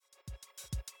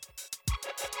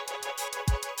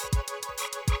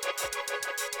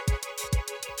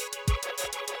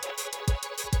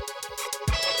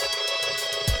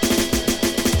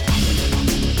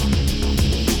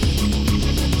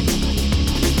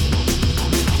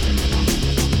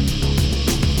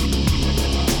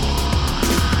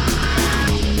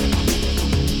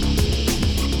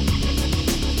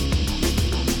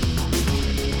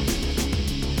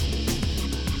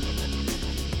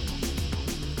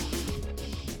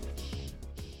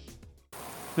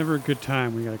never a good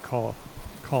time when you gotta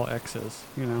call exes,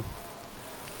 you know.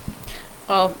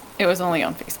 Well, it was only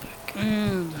on Facebook.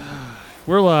 And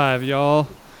we're live, y'all.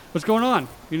 What's going on?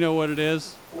 You know what it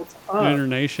is. What's up? Nooner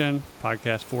Nation,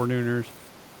 podcast for Nooners,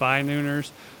 by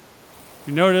Nooners.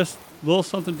 You noticed a little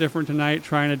something different tonight,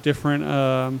 trying a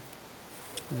different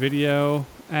video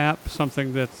app,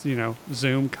 something that's,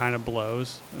 Zoom kind of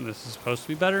blows, and this is supposed to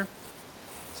be better.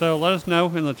 So let us know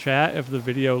in the chat if the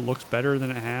video looks better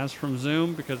than it has from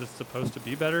Zoom, because it's supposed to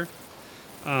be better.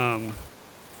 And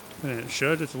it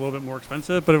should. It's a little bit more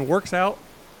expensive, but if it works out,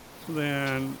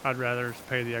 then I'd rather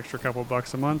pay the extra couple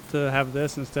bucks a month to have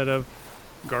this instead of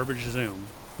garbage Zoom.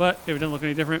 But if it doesn't look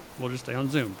any different, we'll just stay on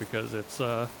Zoom because it's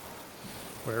what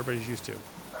everybody's used to.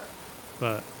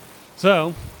 But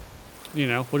so,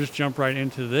 we'll just jump right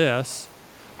into this.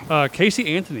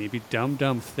 Casey Anthony be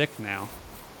dumb thick now.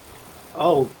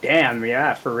 Oh, damn,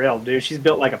 yeah, for real, dude. She's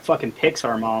built like a fucking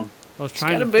Pixar mom. I was She's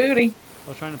trying got a to. booty. I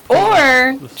was trying to. Pull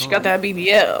Or the she song. got that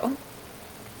BBL.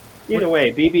 Either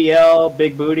way, BBL,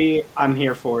 big booty, I'm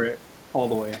here for it all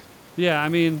the way. Yeah, I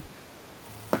mean,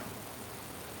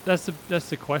 that's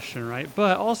the question, right?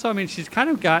 But also, I mean, she's kind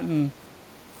of gotten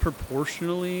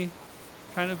proportionally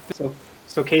kind of big.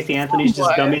 So Casey Anthony's just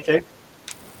What? dummy thick.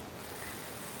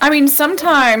 I mean,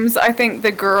 sometimes I think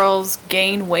the girls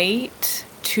gain weight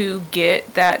to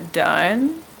get that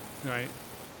done. Right.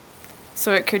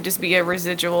 So it could just be a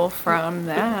residual from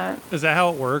that. Is that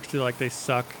how it works? Do like they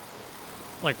suck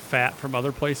like fat from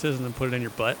other places and then put it in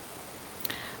your butt?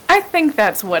 I think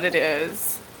that's what it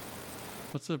is.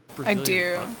 What's a I Brazilian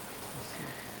do.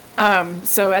 butt?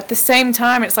 So at the same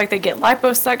time, it's like they get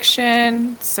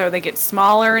liposuction, so they get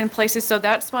smaller in places. So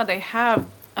that's why they have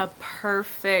a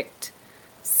perfect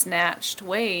snatched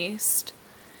waist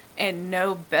and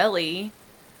no belly,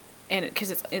 and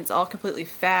because it's all completely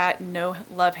fat, no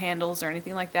love handles or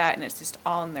anything like that, and it's just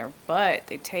all in their butt.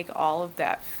 They take all of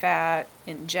that fat,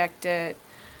 inject it.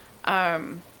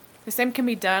 The same can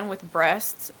be done with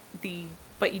breasts.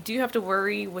 But you do have to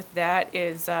worry with that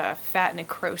is fat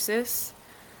necrosis.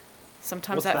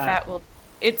 Sometimes What's that that? fat will.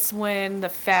 It's when the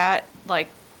fat, like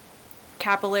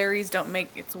capillaries, don't make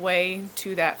its way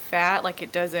to that fat. Like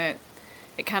it doesn't.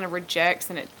 It kind of rejects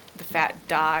and the fat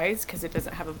dies because it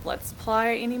doesn't have a blood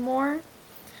supply anymore.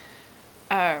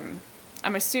 I'm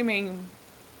assuming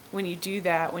when you do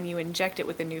that, when you inject it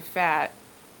with a new fat,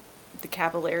 the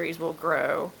capillaries will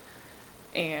grow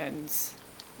and,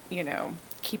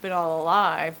 keep it all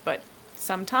alive. But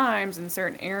sometimes in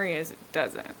certain areas it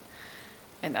doesn't.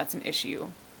 And that's an issue.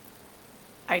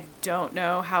 I don't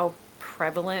know how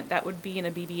prevalent that would be in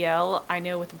a BBL. I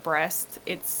know with breasts,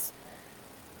 it's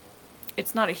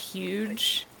not a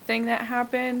huge thing that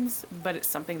happens, but it's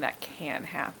something that can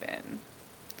happen.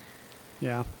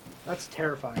 Yeah. That's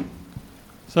terrifying.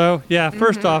 So yeah,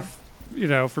 first off,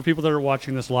 for people that are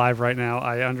watching this live right now,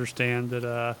 I understand that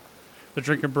the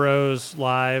Drinking Bros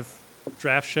live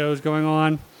draft show is going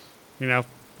on.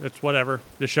 It's whatever.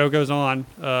 The show goes on,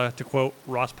 to quote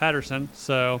Ross Patterson.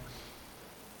 So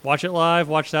watch it live,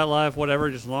 watch that live,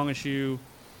 whatever. Just as long as you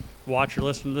watch or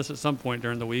listen to this at some point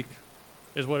during the week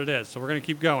is what it is. So we're going to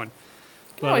keep going.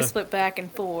 You can always flip back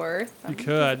and forth. You It could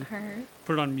doesn't hurt.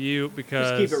 put it on mute Just keep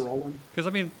it because, rolling. I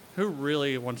mean, who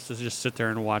really wants to just sit there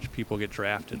and watch people get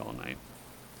drafted all night?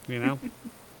 And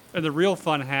the real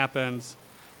fun happens.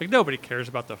 Like, nobody cares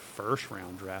about the first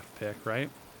round draft pick, right?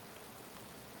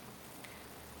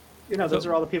 Those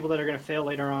are all the people that are going to fail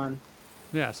later on.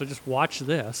 Yeah, so just watch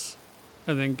this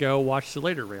and then go watch the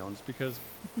later rounds because,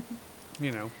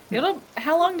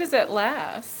 How long does it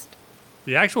last?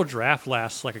 the actual draft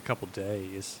lasts like a couple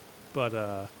days.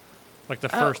 But, like the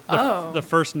first, oh. the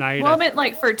first night. Well, I meant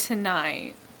like for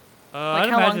tonight. I'd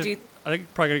how long imagine- do you? I think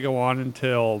it's probably going to go on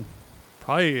until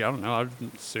probably, I don't know, I'd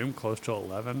assume close to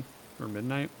 11 or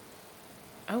midnight.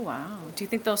 Oh wow. Do you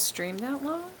think they'll stream that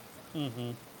long?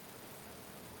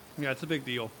 Yeah, it's a big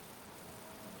deal.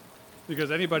 Because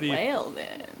anybody Well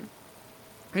then.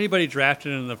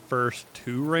 drafted in the first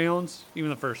 2 rounds,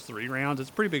 even the first 3 rounds, it's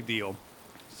a pretty big deal.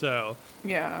 So,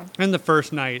 Yeah. in the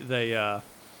first night, they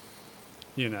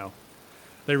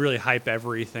really hype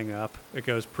everything up. It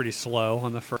goes pretty slow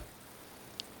on the first.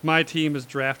 My team is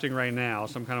drafting right now,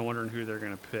 so I'm kind of wondering who they're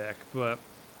going to pick. But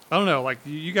I don't know. Like,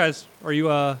 you guys, are you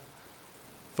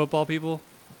football people?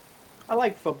 I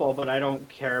like football, but I don't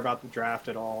care about the draft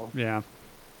at all. Yeah.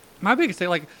 My biggest thing,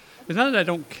 like, it's not that I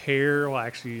don't care. Well,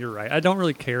 actually, you're right. I don't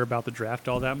really care about the draft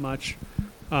all that much.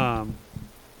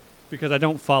 Because I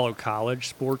don't follow college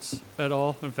sports at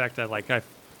all. In fact, I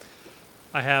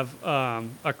have a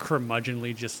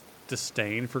curmudgeonly just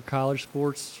disdain for college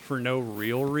sports for no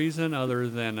real reason other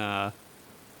than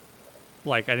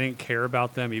Like, I didn't care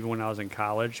about them even when I was in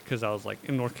college because I was like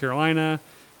in North Carolina.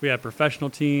 We had professional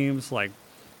teams. Like,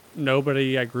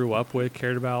 nobody I grew up with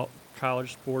cared about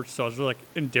college sports, so I was really like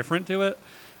indifferent to it.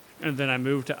 And then I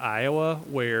moved to Iowa,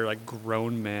 where like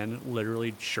grown men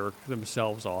literally jerk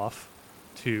themselves off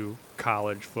to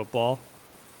college football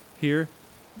here,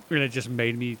 and it just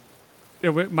made me.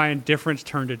 My indifference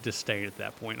turned to disdain at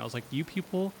that point. I was like, "You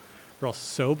people are all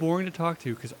so boring to talk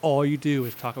to because all you do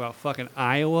is talk about fucking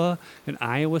Iowa and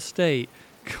Iowa State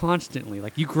constantly.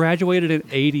 Like, you graduated in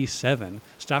 '87.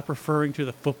 Stop referring to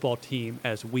the football team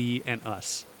as we and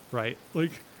us, right?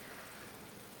 Like."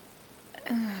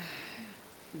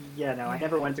 Yeah, no, I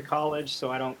never went to college, so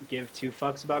I don't give two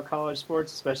fucks about college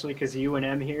sports, especially because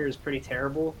UNM here is pretty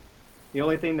terrible. The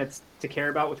only thing that's to care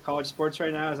about with college sports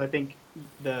right now is I think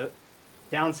the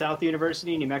down south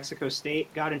university, New Mexico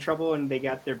State, got in trouble and they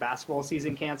got their basketball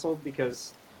season canceled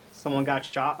because someone got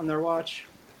shot on their watch.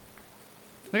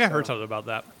 I think I heard something about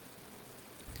that.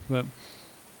 But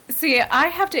See, I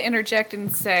have to interject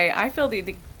and say I feel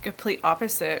the complete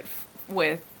opposite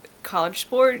with college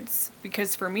sports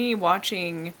because for me, I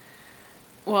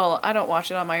don't watch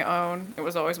it on my own. It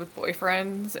was always with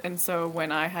boyfriends. And so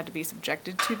when I had to be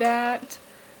subjected to that,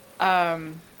 I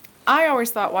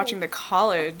always thought watching the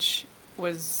college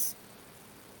was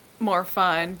more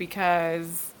fun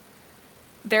because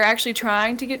they're actually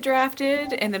trying to get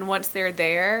drafted. And then once they're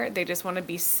there, they just want to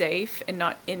be safe and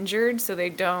not injured so they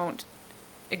don't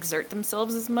exert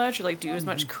themselves as much or like do as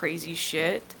much crazy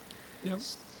shit. yep.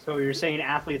 So you're saying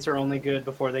athletes are only good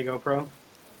before they go pro?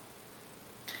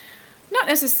 Not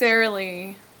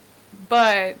necessarily,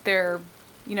 but they're,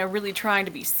 really trying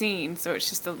to be seen. So it's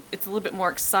just it's a little bit more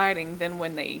exciting than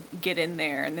when they get in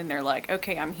there and then they're like,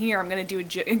 okay, I'm here. I'm going to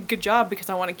do a good job because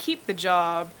I want to keep the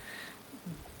job,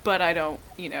 but I don't,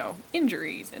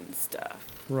 injuries and stuff.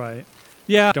 Right.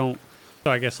 Yeah. Don't.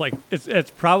 So I guess like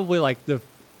it's probably like the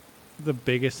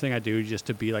biggest thing I do just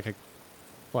to be like a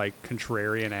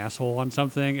contrarian asshole on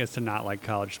something is to not like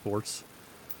college sports.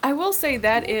 I will say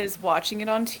that is watching it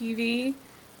on TV,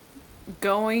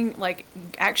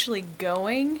 actually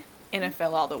going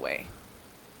NFL all the way.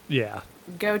 Yeah.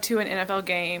 Go to an NFL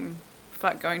game,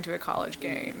 fuck going to a college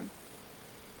game.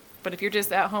 But if you're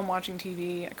just at home watching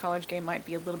TV, a college game might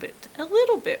be a little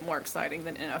bit more exciting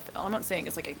than NFL. I'm not saying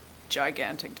it's like a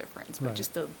gigantic difference, but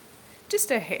Right.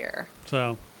 just a hair.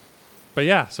 So, but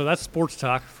yeah, so that's sports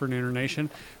talk for Nooner Nation.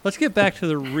 Let's get back to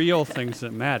the real things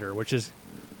that matter, which is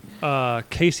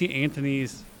Casey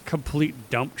Anthony's complete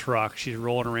dump truck she's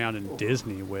rolling around in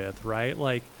Disney with, right?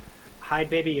 Like, Hide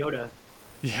Baby Yoda.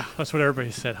 yeah, that's what everybody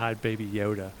said, hide Baby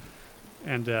Yoda.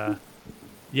 And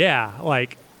yeah,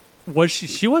 like, was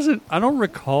she wasn't, I don't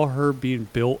recall her being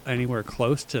built anywhere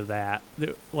close to that,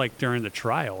 like during the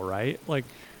trial, right? Like,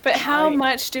 But how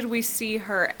much did we see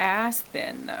her ass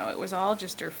then, though? It was all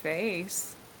just her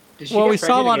face. Did she well, get we saw a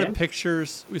pregnant lot again? of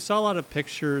pictures. We saw a lot of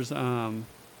pictures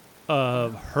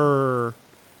of her,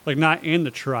 like not in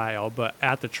the trial, but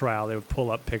at the trial, they would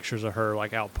pull up pictures of her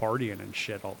like out partying and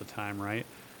shit all the time, right?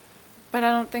 But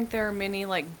I don't think there are many,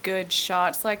 like, good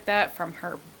shots like that from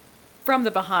her, from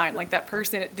the behind. Like, that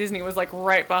person at Disney was, like,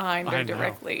 right behind I her know.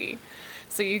 directly.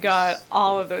 So you got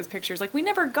all of those pictures. Like, we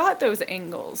never got those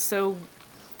angles. So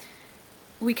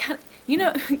we kind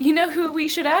of, you know who we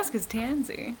should ask is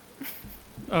Tansy.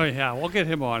 Oh yeah, we'll get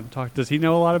him on. Talk. Does he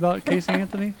know a lot about Casey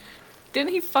Anthony?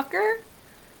 Didn't he fuck her?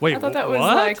 Wait, I thought that what?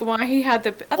 was like why he had the.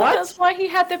 I thought What? that was why he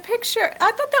had the picture.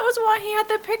 I thought that was why he had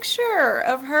the picture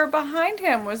of her behind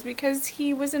him was because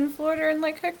he was in Florida and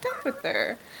like hooked up with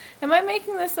her. Am I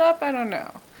making this up? I don't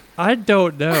know. I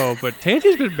don't know, but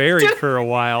Tansy's been married for a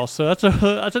while, so that's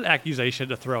an accusation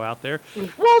to throw out there.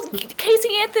 Well,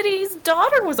 Casey Anthony's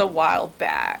daughter was a while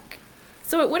back,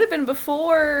 so it would have been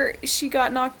before she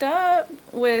got knocked up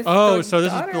with. Oh, the so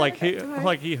this daughter. is like That's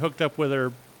why. he hooked up with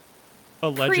her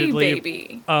allegedly.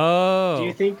 Pre-baby. Oh, Do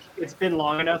you think it's been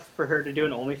long enough for her to do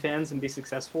an OnlyFans and be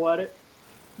successful at it?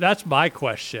 that's my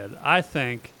question. I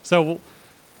think so.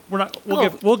 We're not.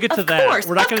 Oh, We'll get to of that. Course,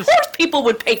 We're not of going course people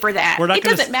would pay for that. We're not It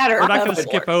gonna, doesn't matter. We're not going of to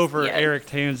skip course. over Yes. Eric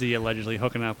Tansy allegedly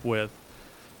hooking up with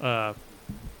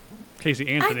Casey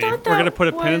Anthony. thought We're going to that put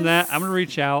a pin in that. was- I'm going to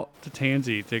reach out to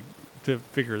Tansy to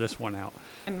figure this one out.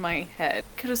 In my head,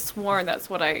 could have sworn that's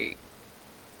what I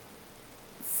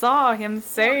saw him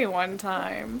say one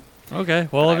time. Okay.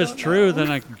 Well, I if it's don't true, know. then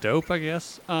like dope, I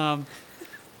guess.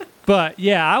 But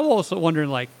yeah, I was also wondering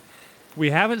like, we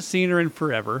haven't seen her in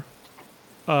forever.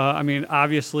 I mean,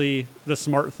 obviously, the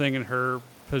smart thing in her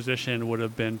position would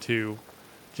have been to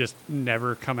just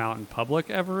never come out in public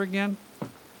ever again.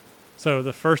 So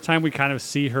the first time we kind of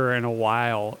see her in a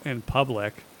while in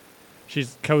public, She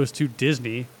goes to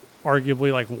Disney,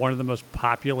 arguably like one of the most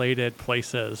populated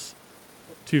places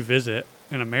to visit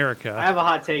in America. I have a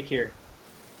hot take here.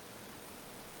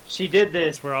 She did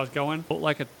this. That's where I was going. Look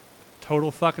like a total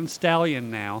fucking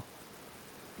stallion now.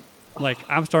 Like,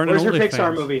 I'm starting Where's to her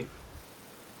Pixar movie?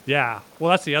 Yeah.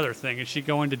 Well, that's the other thing. Is she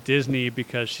going to Disney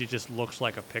because she just looks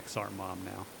like a Pixar mom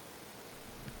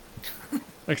now?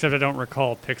 Except I don't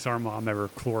recall Pixar mom ever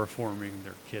chloroforming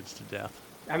their kids to death.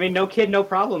 I mean, no kid, no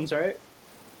problems, right?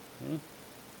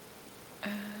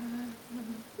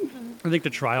 I think the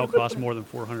trial cost more than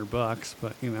 $400,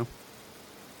 but you know.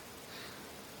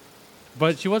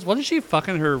 But she wasn't she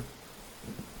fucking her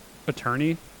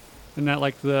attorney? Isn't that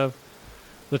like the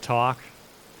talk?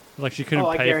 Like she couldn't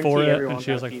I pay for guarantee it, everyone and she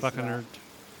got was a like piece of fucking her.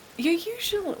 that. You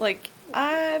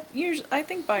usually I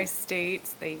think by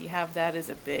states they have that as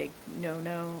a big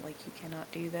no. Like you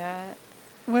cannot do that.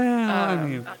 Well, I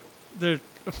mean, they're.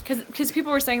 Because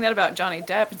people were saying that about Johnny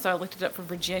Depp, and so I looked it up for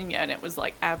Virginia, and it was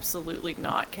like absolutely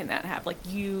not. Can that happen? Like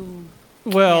you.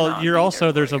 Well, cannot you're be also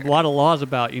their there's a lawyer. lot of laws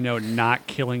about not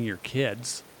killing your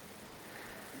kids.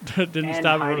 Didn't And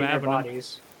stop it from hiding their happening.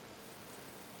 bodies.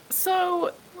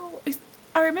 So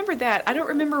I remember that. I don't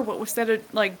remember what was said.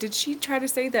 Like, did she try to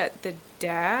say that the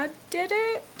dad did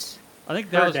it? I think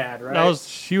Her that was dad, right? that was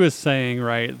she was saying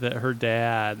right that her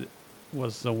dad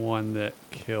was the one that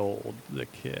killed the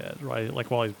kid, right?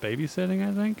 Like while he's babysitting,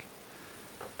 I think.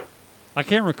 I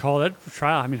can't recall that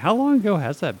trial. I mean, how long ago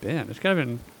has that been? It's gotta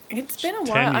been. It's been a 10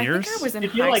 while. I years? think I was in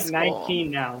If high you're like school. 19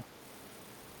 now.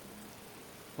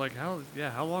 Like how?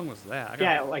 Yeah, how long was that? I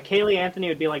Yeah, like Haley Anthony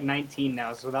would be like 19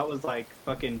 now, so that was like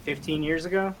fucking 15 years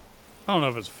ago. I don't know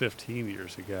if it's 15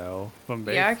 years ago. But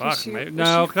maybe, Yeah, fuck, because maybe.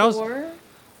 No, she 'cause four?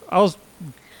 I was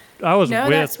No, with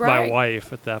that's my right.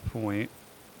 wife at that point.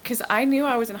 Because I knew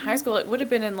I was in high school. It would have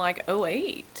been in like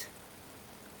 08.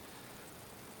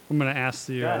 I'm gonna ask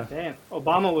the God damn.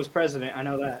 Obama was president, I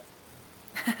know that.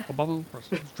 Obama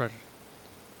president.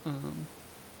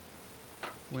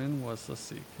 When was, let's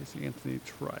see, Casey Anthony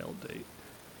trial date?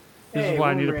 This Hey, is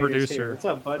why I need a Boomerang is here. producer. What's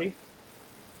up, buddy?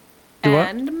 Do what?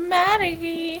 And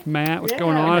Maddie. Matt, what's Yeah,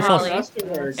 going on? I saw Holly.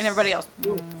 afterwards. And everybody else.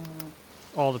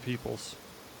 all the peoples.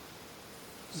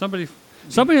 Somebody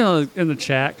in the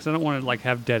chat, because I don't want to like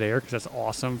have dead air, because that's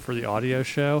awesome for the audio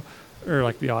show, or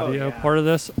like the audio yeah. part of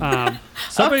this.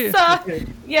 Somebody.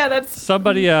 Yeah, that's.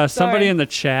 Somebody Sorry. in the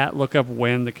chat, look up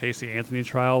when the Casey Anthony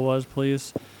trial was,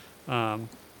 please.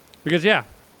 Because yeah,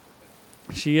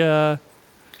 she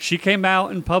came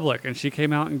out in public and she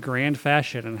came out in grand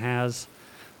fashion and has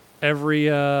every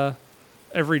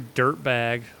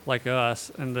dirtbag like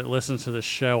us and that listens to this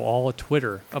show all a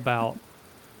Twitter about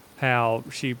how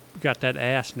she got that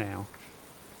ass now.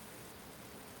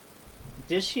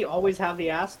 Did she always have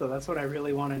the ass, though? That's what I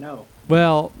really want to know.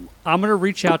 Well, I'm gonna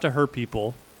reach out to her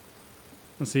people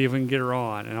and see if we can get her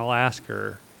on, and I'll ask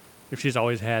her if she's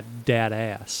always had dad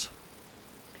ass.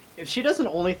 If she does an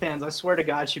OnlyFans, I swear to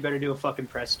God, she better do a fucking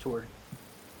press tour.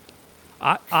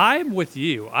 I'm with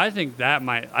you. I think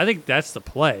that's the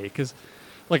play, because,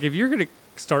 like, if you're gonna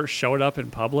start showing up in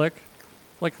public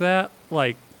like that,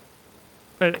 like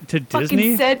to Disney,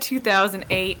 Fucking said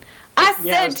 2008. I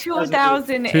Yeah, said it was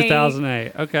 2008.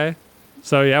 2008. Okay,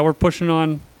 so yeah, we're pushing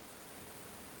on.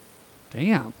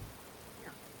 Damn.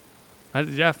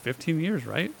 Yeah, 15 years,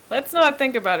 right? Let's not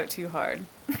think about it too hard.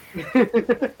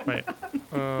 Right.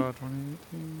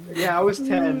 2018. Yeah, I was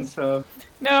 10, so...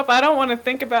 Nope, I don't want to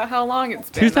think about how long it's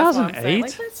been. That's what I'm saying. 2008?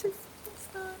 Like, let's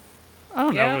not... I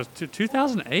don't know. Yeah. It was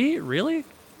 2008. Really?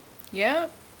 Yeah.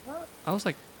 I was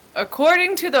like,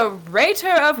 According to the rater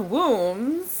of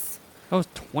wombs, I was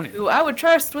 20. who I would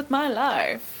trust with my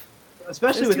life.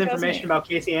 Especially It with was 2008. information about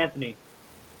Casey Anthony.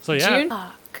 So yeah, June.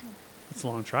 Fuck. it's a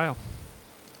long trial.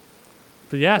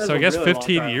 But yeah, That so I is a guess really long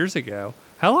 15 trial. years ago.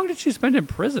 How long did she spend in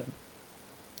prison?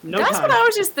 No That's time. what I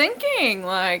was just thinking.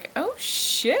 Like, oh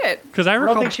shit. Because I don't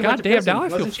recall, think she went to goddamn, now I prison.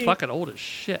 feel Wasn't she- fucking old as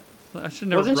shit. I should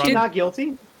never Wasn't run. she not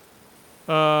guilty?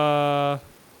 Uh,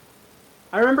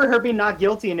 I remember her being not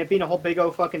guilty and it being a whole big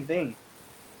old fucking thing.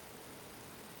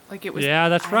 Like it was. yeah,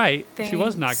 that's I right. She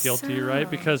was think not guilty, right?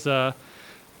 so. Because,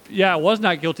 yeah, it was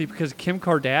not guilty because Kim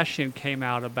Kardashian came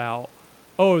out about,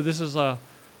 oh, this is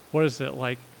what is it,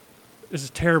 like, this is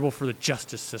terrible for the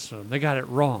justice system. They got it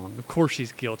wrong. Of course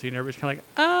she's guilty. And everybody's kind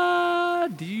of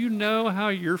like, do you know how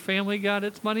your family got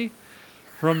its money?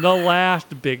 From the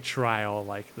last big trial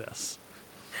like this.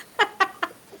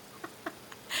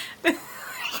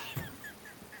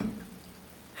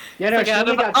 Yeah, no, Like she out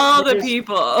only of got all the years-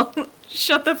 people.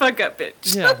 Shut the fuck up,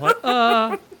 bitch. Yeah,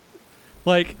 like,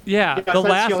 Like, yeah, Yeah, the since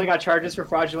last she only got charges for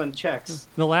fraudulent checks.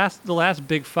 the last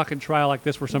big fucking trial like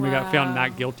this where somebody got found Wow.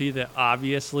 not guilty that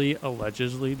obviously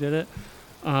allegedly did it.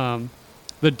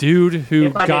 The dude who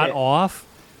If I did got it. off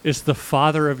is the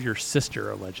father of your sister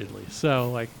allegedly.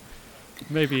 So like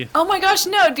maybe Oh my gosh,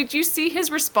 no. Did you see his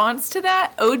response to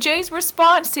that? OJ's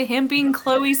response to him being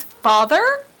Chloe's father?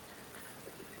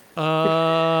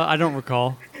 I don't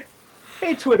recall.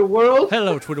 Hey, Twitter world.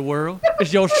 Hello Twitter world.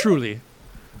 It's yours truly.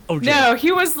 OJ. No,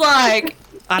 he was like,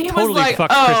 I he totally was like,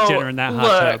 fucked oh, Kris Jenner in that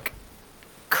hot tub. look,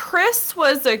 Chris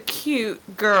was a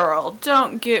cute girl.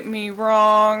 Don't get me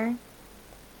wrong.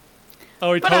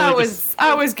 Oh, he But totally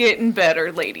I was getting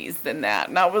better ladies than that,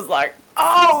 and I was like,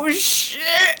 oh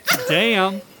shit.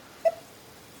 damn.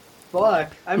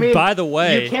 Fuck. I mean, By the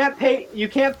way, you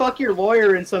can't fuck your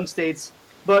lawyer in some states,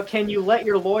 but can you let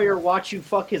your lawyer watch you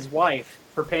fuck his wife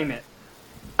for payment?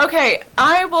 Okay,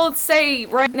 I will say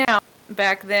right now,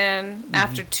 back then, Mm-hmm.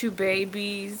 after 2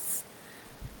 babies,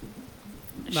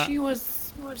 Not- she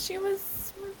was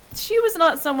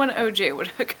not someone OJ would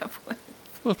hook up with.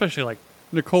 well, especially like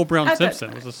Nicole Brown At that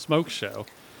Simpson was a smoke show.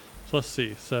 So let's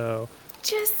see. So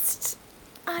Just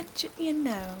Kris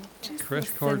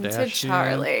listen to Kardashian.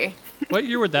 Charlie. what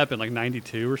year would that have been? Like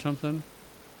 92 or something?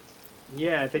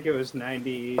 Yeah, I think it was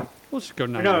 90. Let's just go Or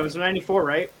 90. no, it was 94,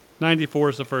 right? 94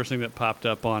 is the first thing that popped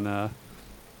up on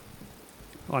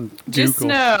Just Google.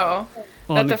 know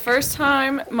On that the first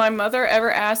time my mother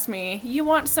ever asked me, "You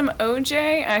want some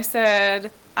OJ?" I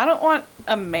said, "I don't want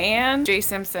a man, Jay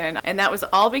Simpson," and that was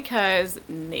all because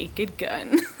Naked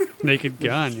Gun. Naked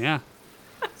Gun, yeah.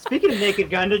 Speaking of Naked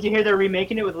Gun, did you hear they're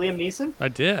remaking it with Liam Neeson? I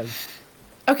did.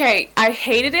 Okay, I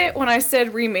hated it when I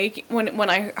said remake when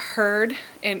I heard,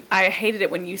 and I hated it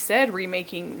when you said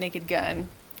remaking Naked Gun.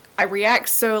 I react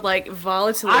so like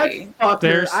volatilely. I'd fuck her.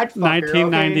 There's I'd fuck her, okay?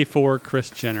 1994 Kris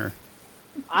Jenner.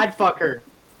 I'd fuck her.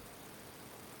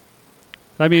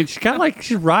 I mean,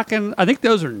 she's rocking. I think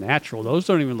those are natural. Those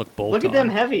don't even look bolt Look at on, them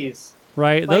heavies.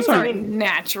 right? Those I aren't. mean,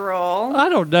 Natural. I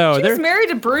don't know. She They're. was married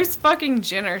to Bruce fucking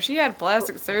Jenner. She had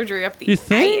plastic surgery up the You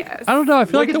think? ass. I don't know. I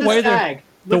feel Look like at the the way sag.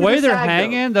 the Look at way the they're sag, though.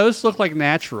 hanging, those look like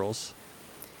naturals.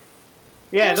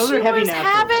 Yeah, Well, those are heavy She was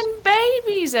naturals. having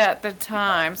babies at the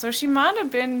time, so she might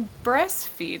have been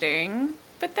breastfeeding.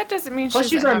 But that doesn't mean Plus,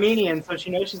 she she's doesn't have Armenian, so she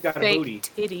knows she's got a fake booty.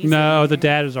 titties. No, in the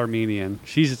there. dad is Armenian.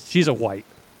 She's a white.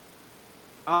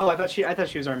 Oh, I thought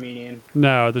she was Armenian.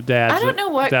 No, the dad's. I don't know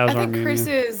what. Dad's I think Armenian. Chris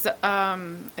is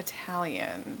Italian.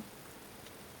 Italian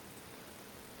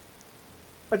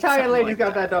Something lady's like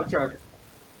got that. that dump truck.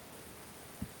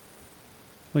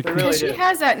 Like, They really Because she do.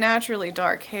 has that naturally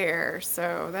dark hair,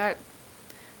 so that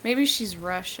maybe she's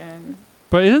Russian.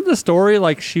 but isn't the story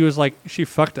like she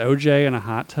fucked OJ in a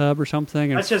hot tub or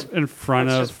something? That's just- in front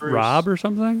that's of just Bruce. Rob or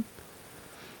something.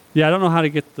 Yeah, I don't know how to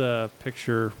get the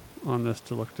picture on this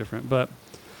to look different, but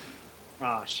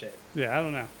Oh shit. yeah, I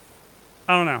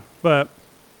don't know, but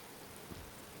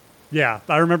yeah,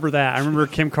 I remember that. I remember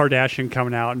Kim Kardashian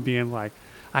coming out and being like,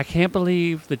 "I can't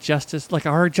believe the justice, like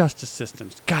our justice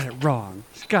system's got it wrong.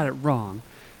 It's got it wrong,"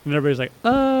 and everybody's like,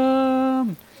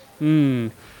 Well,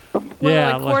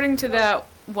 yeah, like- according to that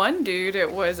one dude,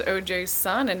 it was OJ's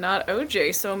son and not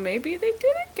OJ, so maybe they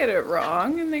didn't get it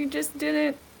wrong and they just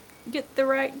didn't get the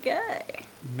right guy.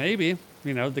 maybe,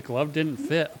 the glove didn't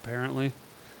fit, apparently.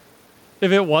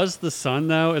 If it was the son,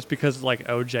 though, it's because, like,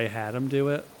 OJ had him do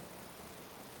it.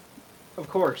 Of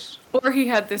course. Or he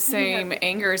had the same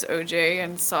anger as OJ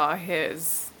and saw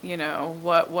his,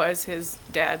 what was his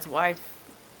dad's wife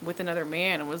with another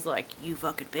man and was like, "You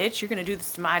fucking bitch, you're gonna do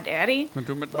this to my daddy?" I'm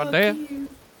doing it to Fuck my dad. you.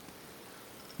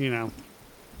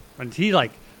 And he,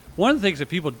 like, one of the things that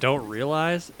people don't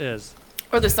realize is,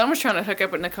 Or the son was trying to hook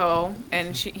up with Nicole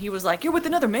and he was like, "You're with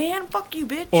another man? Fuck you,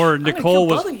 bitch." or I'm gonna Nicole kill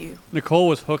was, both of you." Nicole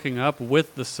was hooking up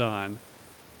with the son,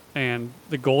 and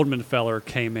the Goldman feller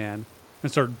came in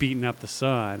and started beating up the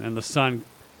son, and the son,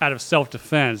 out of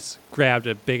self-defense, grabbed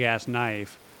a big-ass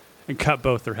knife and cut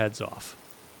both their heads off.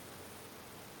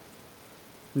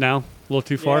 No? A little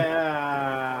too far?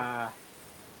 Yeah.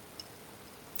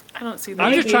 I don't see that.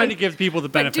 I'm just Maybe. trying to give people the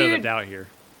benefit of dude, the doubt here.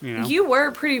 You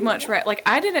were pretty much right. Like,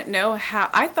 I didn't know how.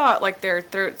 I thought, like, their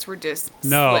throats were just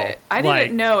No, slit. I like-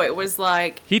 didn't know it was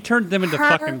like, He turned them into Her-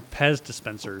 fucking Pez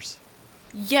dispensers.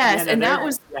 yes. Yeah, no, and that they're-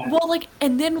 was, yeah. well, like,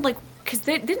 and then, like, because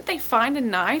didn't they find a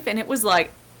knife? And it was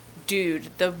like, dude,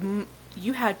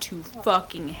 you had to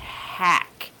fucking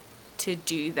hack to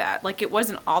do that. Like, it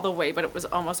wasn't all the way, but it was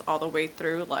almost all the way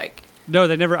through, like, No,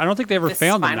 they never. I don't think they ever The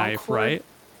found the spinal knife, cord? right?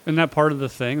 Isn't that part of the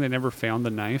thing? They never found the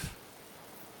knife.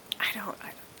 I don't know.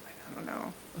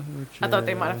 I thought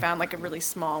they might have found like a really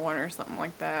small one or something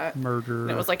like that. Murder.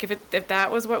 And it was like if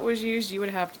that was what was used, you would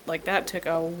have like that took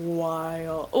a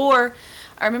while. Or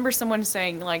I remember someone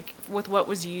saying like with what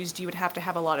was used, you would have to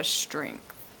have a lot of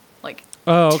strength, like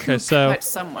Oh, okay. to So cut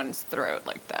someone's throat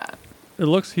like that. it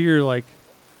looks here like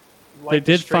Like they the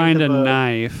did strength find a of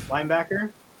knife.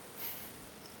 linebacker.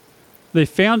 They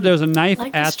found there was a knife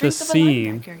Like at the strength of a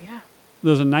scene. linebacker, yeah.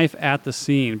 There was a knife at the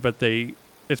scene, but it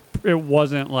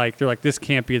wasn't like they're like this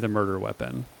can't be the murder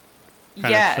weapon. Kind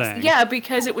of Yes, thing. yeah,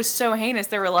 because it was so heinous.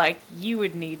 They were like, you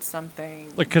would need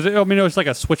something. Like because I mean it was like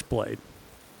a switchblade.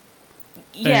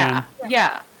 Yeah,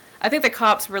 yeah. I think the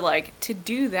cops were like, to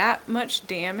do that much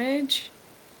damage,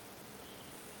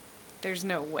 there's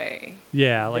no way.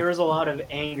 Yeah, like There was a lot of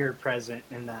anger present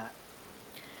in that.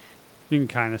 you can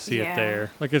kind of see it Yeah.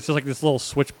 there. Like it's just like this little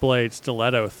switchblade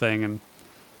stiletto thing, and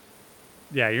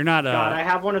yeah, you're not. God, I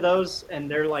have one of those,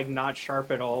 and they're like not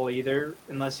sharp at all either,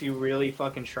 unless you really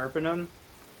fucking sharpen them.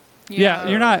 Yeah,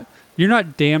 you're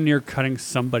not damn near cutting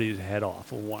somebody's head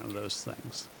off with one of those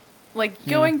things. Like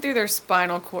going through their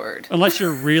spinal cord. Unless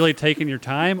you're really taking your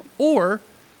time, or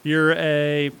you're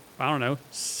I don't know,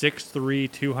 6'3",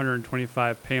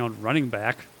 225-pound running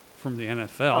back from the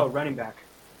NFL. Oh, running back.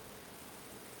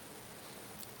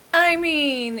 I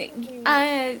mean,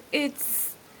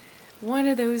 it's one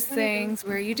of those things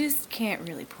where you just can't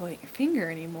really point your finger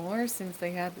anymore since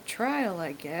they had the trial,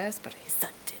 I guess. But his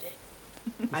son did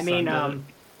it. I mean, Son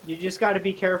did you just got to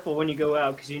be careful when you go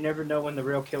out because you never know when the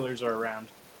real killers are around.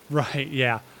 Right,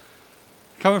 yeah.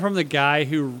 Coming from the guy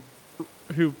who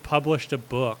published a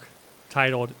book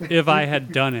titled "If I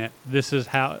Had Done It, This Is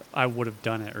How I Would Have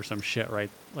Done It" or some shit, right?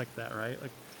 Like that, right?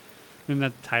 Like, isn't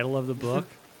that the title of the book?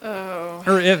 Oh.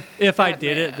 Or if I That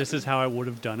did it, man. this is how I would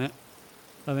have done it.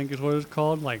 I think is what it's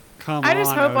called. Like, come I on.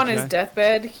 just hope on his OJ.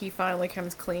 deathbed he finally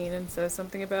comes clean and says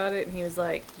something about it, and he was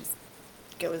like, just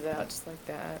goes out just like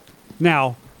that.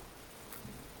 Now,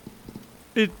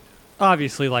 it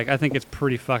obviously, like, I think it's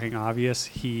pretty fucking obvious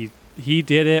he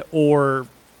did it or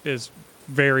is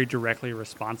very directly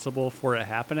responsible for it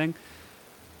happening.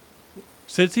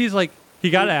 Since he's like, he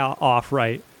got out off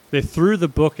right. They threw the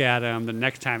book at him the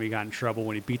next time he got in trouble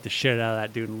when he beat the shit out of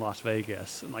that dude in Las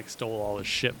Vegas and like stole all his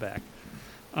shit back.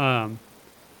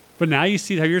 But now you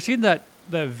see, have you ever seen that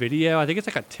video? I think it's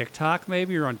like a TikTok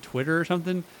maybe or on Twitter or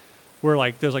something where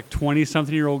like there's like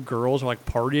 20-something-year-old girls are like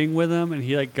partying with him and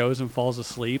he like goes and falls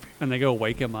asleep and they go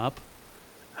wake him up.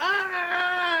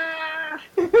 Ah!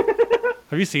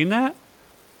 Have you seen that?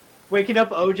 Waking up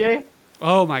OJ?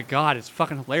 Oh my god, it's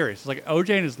fucking hilarious. It's like OJ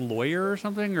and his lawyer or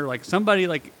something, or like somebody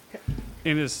like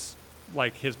in his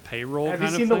like his payroll. Have you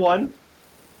kind of seen the thing. one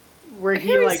where he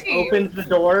Have like seen- opens the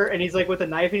door and he's like with a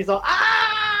knife and he's all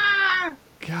ah?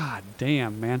 God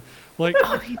damn, man! Like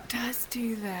Oh, he does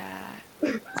do that.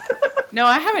 No,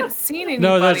 I haven't seen anybody.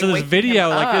 no, there's this waking video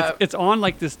him like up. it's on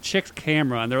like this chick's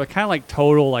camera, and they're like, kind of like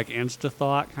total like insta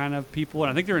thought kind of people,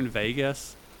 and I think they're in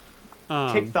Vegas.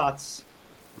 Tick thoughts.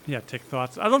 Yeah,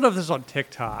 TikToks. I don't know if this is on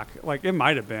TikTok. Like, it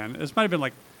might have been. This might have been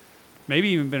like, maybe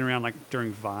even been around like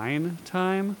during Vine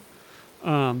time.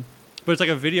 But it's like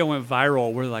a video went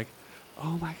viral where like,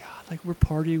 oh my god, like we're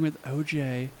partying with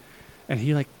OJ, and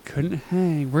he like couldn't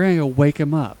hang. We're gonna go wake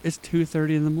him up. It's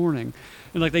 2:30 in the morning,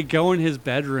 and like they go in his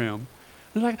bedroom.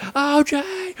 They're like,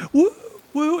 OJ, woo,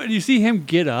 woo, and you see him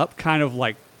get up, kind of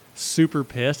like super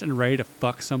pissed and ready to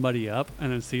fuck somebody up,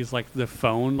 and then sees like the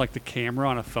phone, like the camera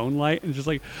on a phone light, and just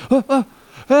like,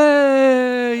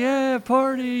 hey, yeah,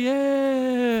 party,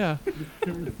 yeah.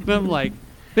 And I'm like,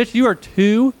 bitch, you are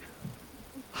two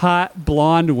hot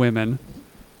blonde women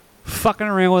fucking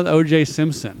around with OJ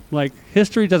Simpson. Like,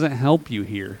 history doesn't help you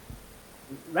here.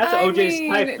 That's I OJ's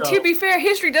mean, type though. to be fair,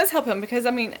 history does help him because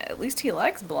I mean, at least he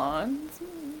likes blondes.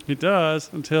 He does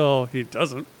until he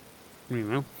doesn't. You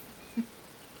know.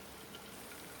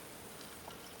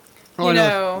 All I You know is,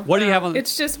 know, what do you have on?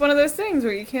 It's just one of those things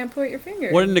where you can't put your finger.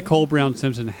 What did Nicole Brown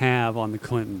Simpson have on the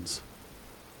Clintons?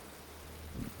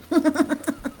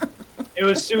 It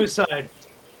was suicide.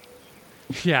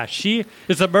 Yeah,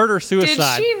 it's a murder Did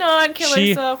suicide. she not kill She-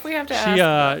 herself? We have to She, ask.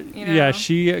 that, you know? yeah,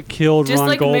 she killed Just Ron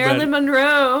like Goldman. Marilyn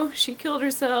Monroe, she killed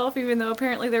herself, even though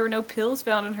apparently there were no pills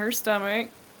found in her stomach.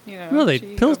 You know, No, she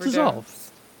pills overdosed.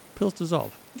 dissolve. Pills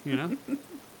dissolve. You know.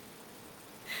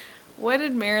 What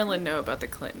did Marilyn know about the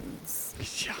Clintons?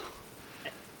 Yeah.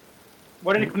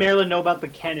 What did Marilyn know about the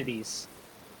Kennedys?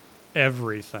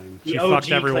 Everything. The She OG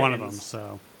fucked every one of them. Clintons.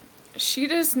 So. She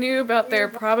just knew about their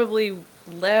probably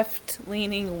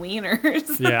left-leaning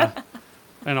wieners. Yeah.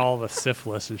 And all the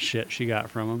syphilis and shit she got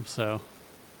from them. So.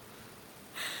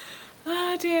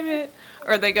 Ah, damn it.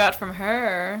 Or they got from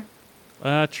her.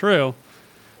 True.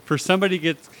 for somebody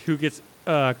who gets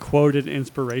quoted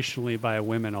inspirationally by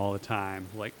women all the time,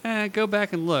 like, go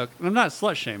back and look. And I'm not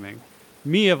slut shaming.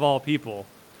 Me of all people,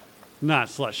 not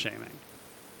slut shaming.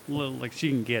 Like she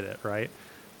can get it, right?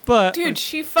 But Dude,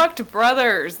 she fucked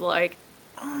brothers. Like,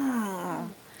 oh,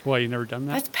 well, you never done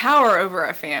that? that's power over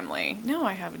a family. No,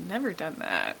 I have never done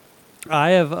that. I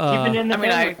have. Keep it in the I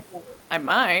mean, family. I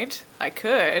might. I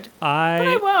could. But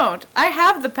I won't. I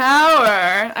have the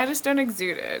power. I just don't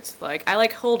exude it. Like, I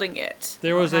like holding it.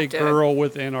 There I was don't a have to- girl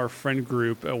within our friend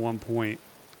group at one point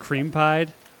cream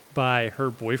pied by her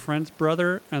boyfriend's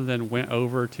brother and then went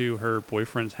over to her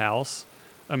boyfriend's house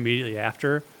immediately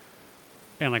after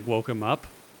and like woke him up,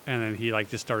 and then he like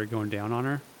just started going down on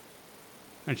her,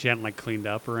 and she hadn't like cleaned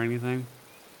up or anything.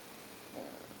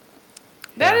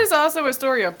 That Yeah. is also a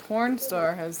story a porn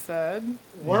star has said.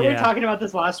 Weren't we Yeah. talking about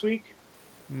this last week?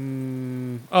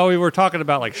 Oh, we were talking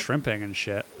about like shrimping and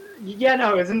shit. Yeah,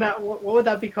 no, isn't that what would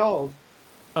that be called?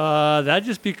 That'd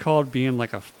just be called being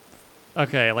like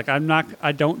okay, like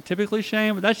I don't typically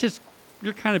shame, but that's just,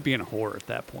 you're kind of being a whore at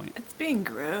that point. It's being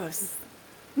gross.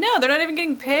 No, they're not even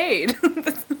getting paid.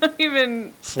 That's not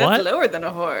even. Slut? That's lower than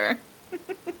a whore.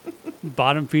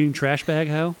 Bottom feeding trash bag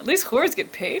hoe. At least whores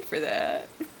get paid for that.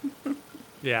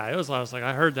 Yeah, I was like,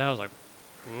 I heard that, I was like,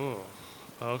 ooh,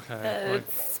 okay. Like,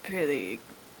 That's pretty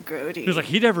grody. he was like,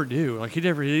 he never knew. Like, he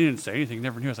didn't say anything,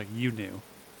 never knew. I was like, you knew.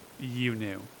 You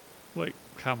knew. Like,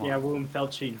 come on. Yeah, womb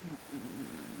felching.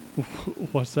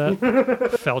 What's that?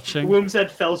 Felching? Womb said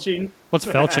felching. What's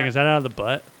felching? Is that out of the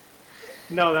butt?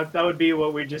 No, that would be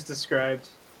what we just described.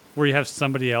 Where you have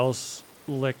somebody else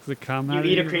lick the cum out You of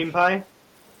eat a cream pie?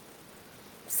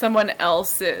 Someone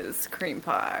else's cream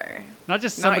pie. Not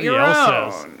just Not somebody your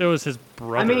else's. own. It was his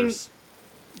brother's.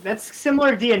 mean, That's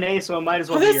similar DNA, so it might as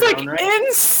well Oh, be that's your like own, right?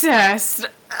 incest.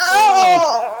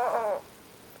 Oh.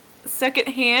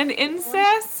 Secondhand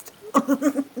incest?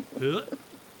 Ugh.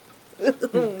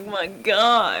 Oh my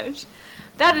gosh.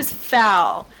 That is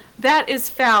foul. That is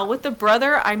foul. With the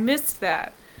brother, I missed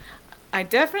that. I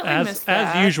definitely missed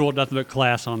that. As usual, nothing but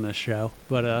class on this show.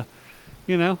 But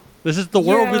you know, this is the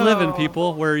world we live in, Yo.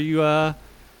 people. Where you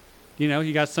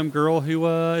you got some girl who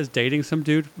is dating some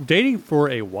dude, dating for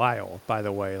a while. By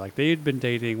the way, like they'd been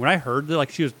dating. When I heard that, like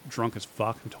she was drunk as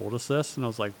fuck and told us this, and I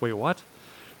was like, wait, what?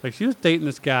 Like she was dating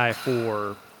this guy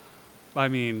for, I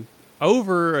mean,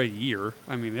 over a year.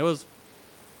 I mean, it was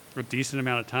a decent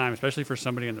amount of time, especially for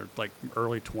somebody in their like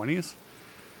early 20s.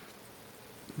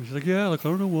 And she's like, yeah, like I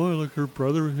don't know why, like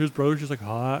his brother's just like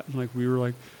hot, and like we were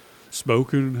like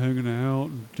smoking and hanging out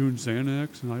and doing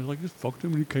Xanax, and I like just fucked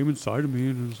him, and he came inside of me,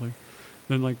 and it was like,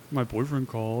 then like my boyfriend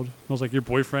called. I was like, your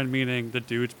boyfriend meaning the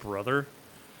dude's brother?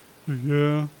 Like,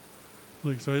 yeah.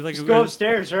 Like so, like Just go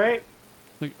upstairs, right?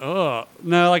 like no,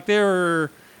 like they were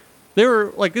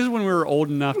like, this is when we were old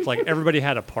enough to, like everybody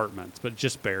had apartments, but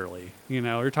just barely. You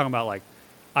know, you're talking about like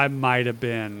I might have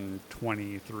been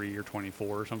 23 or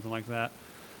 24 or something like that.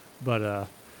 But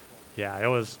yeah, it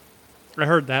was. I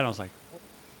heard that and I was like,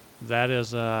 that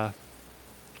is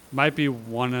might be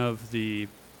one of the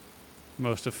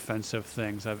most offensive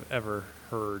things I've ever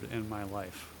heard in my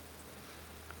life.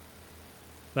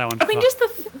 That one. I mean,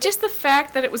 just the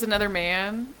fact that it was another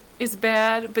man is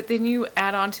bad, but then you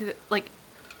add on to like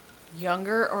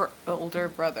younger or older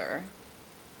brother.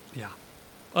 Yeah.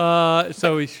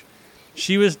 So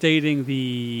she was dating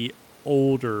the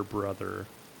older brother,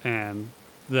 and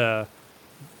the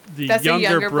That's a younger,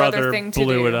 younger brother brother thing to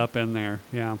blew it do. up in there.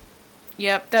 Yeah.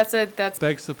 Yep, that's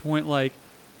Begs the point, like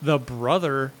the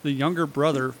younger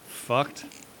brother fucked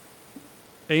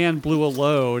and blew a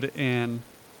load in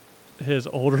his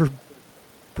older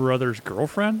brother's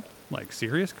girlfriend, like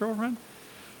serious girlfriend.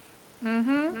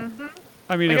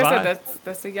 I mean, like if I said,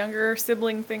 that's a younger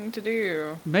sibling thing to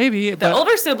do. maybe The but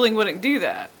older sibling wouldn't do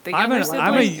that. The younger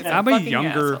sibling is a fucking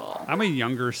asshole. I'm a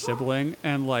younger sibling,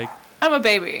 and like I'm a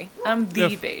baby. I'm the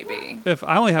If- baby. if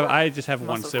I just have one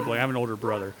also sibling. I have an older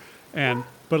brother,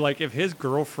 but like if his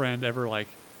girlfriend ever like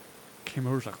came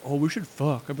over, was like, oh, we should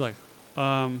fuck. I'd be like,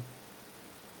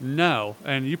 no,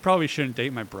 and you probably shouldn't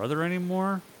date my brother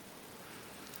anymore.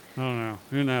 I don't know.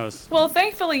 Who knows? Well,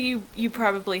 thankfully you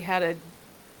probably had a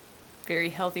very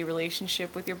healthy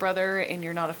relationship with your brother, and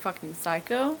you're not a fucking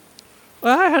psycho.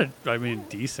 Well, I mean,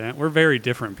 decent. We're very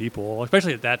different people,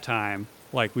 especially at that time.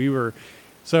 Like we were.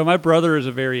 So my brother is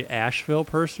a very Asheville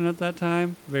person at that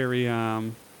time. Very I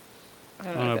don't I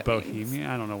know don't know, what that means. bohemian.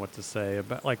 I don't know what to say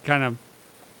about, like, kind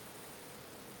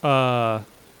of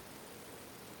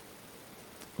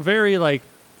very like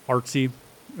artsy.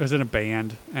 Was in a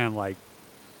band, and like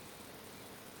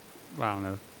I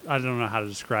don't know how to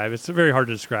describe. It's very hard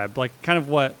to describe. Like kind of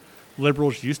what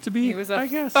liberals used to be. He was a I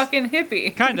guess. fucking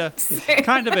hippie. kind of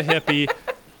a hippie.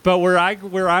 But where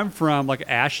I'm from, like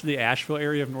the Asheville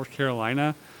area of North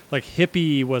Carolina, like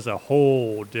hippie was a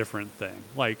whole different thing.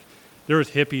 Like there was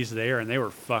hippies there, and they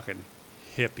were fucking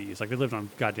hippies. Like they lived on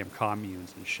goddamn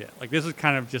communes and shit. Like this is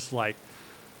kind of just like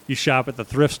you shop at the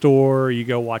thrift store, you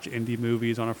go watch indie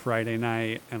movies on a Friday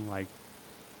night, and like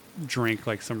drink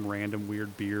like some random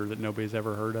weird beer that nobody's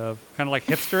ever heard of. Kind of like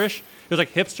hipsterish. It was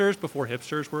like hipsters before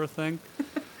hipsters were a thing.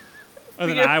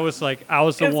 And then I was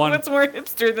the one. What's more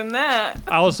hipster than that?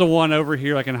 I was the one over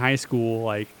here, like in high school,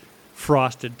 like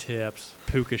frosted tips,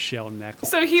 puka shell necklace.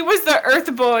 So he was the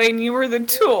Earth Boy, and you were the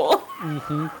tool.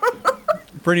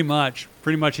 Pretty much.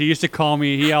 He used to call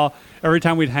me. Every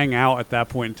time we'd hang out at that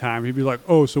point in time, he'd be like,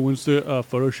 "Oh, so when's the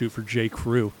photo shoot for J.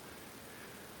 Crew?"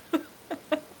 I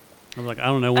was like, "I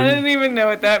don't know when." I didn't even know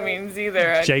what that means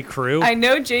either. J. Crew. I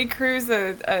know J. Crew's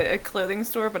a clothing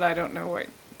store, but I don't know what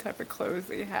type of clothes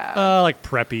they have. Like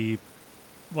preppy,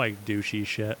 like douchey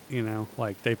shit. You know,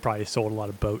 like they probably sold a lot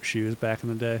of boat shoes back in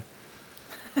the day.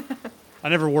 I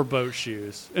never wore boat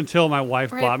shoes until my wife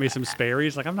bought me some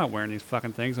Sperry's. Like, I'm not wearing these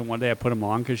fucking things. And one day I put them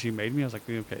on because she made me. I was like,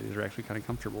 okay, these are actually kind of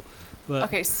comfortable. But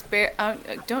Okay,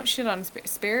 don't shit on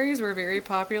Sperry's were very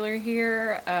popular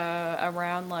here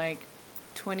around like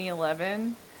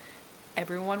 2011.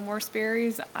 Everyone wore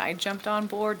Sperry's. I jumped on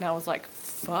board and I was like,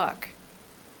 fuck.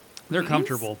 they're These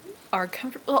comfortable. Are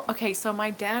comfortable. Okay, so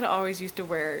my dad always used to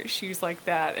wear shoes like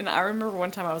that, and I remember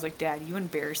one time I was like, "Dad, you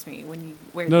embarrass me when you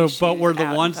wear No, these but shoes were the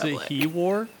out in ones that public." he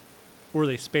wore, were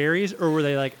they Sperry's or were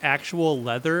they like actual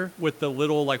leather with the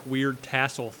little like weird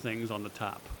tassel things on the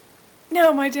top?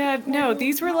 No, my dad. No,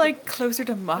 these were like closer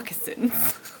to moccasins.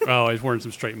 Oh, he's wearing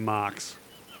some straight mocks.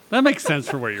 That makes sense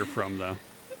for where you're from, though.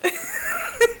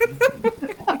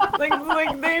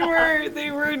 like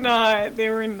they were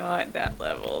not that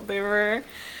level.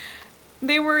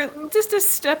 They were just a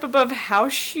step above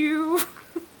house shoe.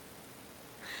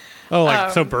 Oh,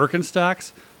 like so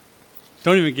Birkenstocks?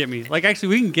 Don't even get me. Like, actually,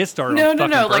 we can get started No, on no,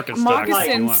 fucking no, like Birkenstocks if you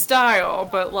moccasin want. style,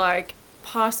 but like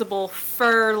possible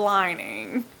fur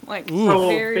lining, like Ooh. So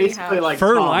very basically, house- like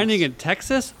Fur Toms. lining in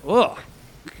Texas? Ugh.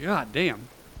 God damn.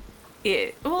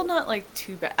 well, not like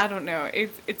too bad. I don't know.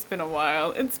 It's been a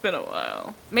while.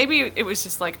 Maybe it was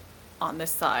just like on the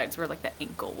sides where like the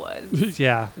ankle was.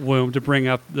 Yeah, womb to bring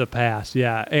up the past.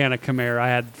 Yeah, and a Camaro. I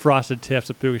had frosted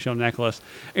tips, a puka shell necklace,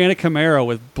 and a Camaro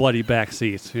with bloody back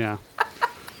seats. Yeah.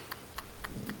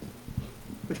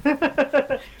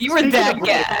 You were that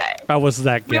guy. I was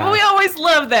that We guy. always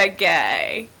love that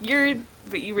guy.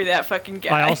 But you were that fucking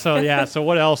guy. I also, yeah, so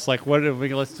what else? Like,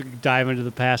 let's dive into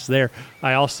the past there.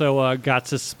 I also got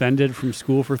suspended from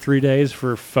school for 3 days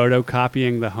for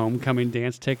photocopying the homecoming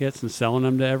dance tickets and selling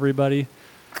them to everybody.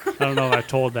 I don't know if I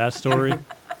told that story.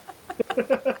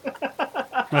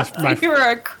 You were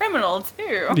a criminal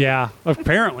too. Yeah,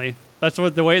 apparently. That's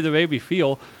the way they made me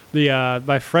feel.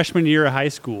 My freshman year of high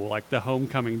school, like the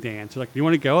homecoming dance. They're like, "Do you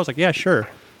want to go?" I was like, "Yeah, sure."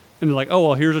 And they're like, "Oh,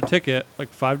 well, here's a ticket,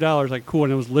 like $5." Like, cool.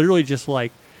 And it was literally just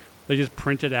like, they just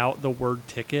printed out the word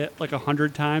ticket like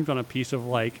 100 times on a piece of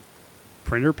like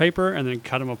printer paper and then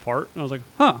cut them apart. And I was like,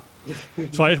 huh.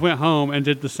 So I just went home and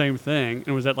did the same thing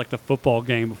and was at like the football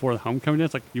game before the homecoming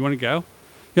dance. Like, you want to go?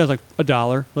 Yeah, I was like,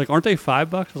 $1. Like, aren't they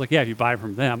 $5? I was like, yeah, if you buy them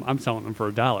from them, I'm selling them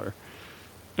for $1.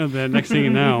 And then next thing you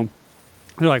know,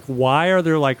 they're like, why are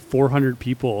there like 400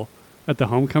 people at the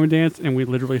homecoming dance? And we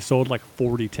literally sold like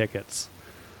 40 tickets.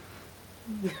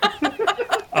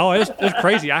 Oh, it's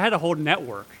crazy. I had a whole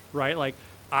network, right? Like,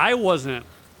 I wasn't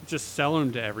just selling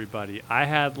them to everybody. I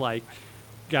had like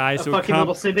guys who would fucking come.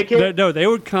 little syndicate? No, they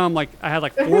would come. Like, I had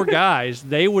like 4 guys.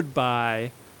 They would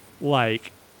buy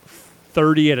like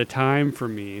 30 at a time for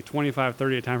me, 25,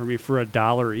 30 at a time for me for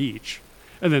 $1 each.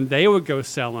 And then they would go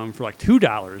sell them for like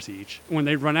 $2 each. When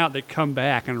they'd run out, they'd come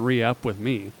back and re-up with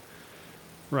me,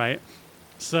 right?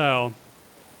 So,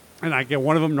 and I get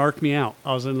one of them narked me out.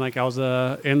 I was in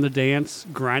the dance,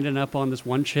 grinding up on this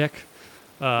one chick.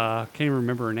 Can't even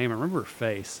remember her name. I remember her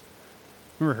face.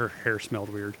 I remember her hair smelled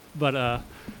weird. But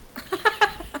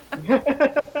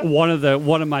one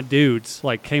of my dudes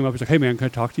like came up. He's like, "Hey man, can I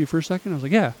talk to you for a second?" I was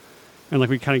like, "Yeah." And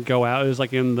like we kind of go out. It was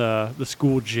like in the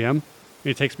school gym.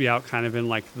 It takes me out kind of in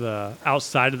like the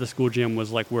outside of the school gym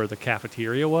was like where the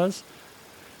cafeteria was.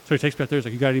 So he takes me out there. He's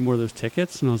like, "You got any more of those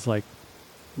tickets?" And I was like,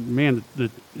 "Man,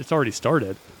 it's already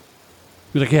started."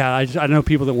 He was like, "Yeah, I know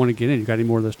people that want to get in. You got any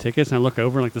more of those tickets?" And I look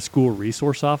over and like the school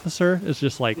resource officer is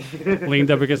just like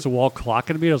leaned up against the wall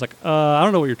clocking me. I was like, I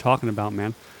don't know what you're talking about,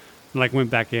 man." And like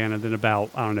went back in, and then about,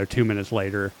 I don't know, 2 minutes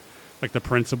later, like the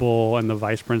principal and the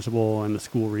vice principal and the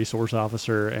school resource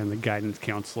officer and the guidance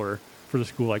counselor for the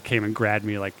school like came and grabbed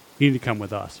me like, you need to come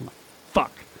with us. I'm like,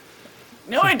 fuck.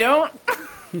 No, I don't.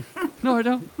 No, I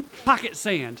don't. Pocket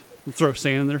sand. And throw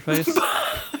sand in their face.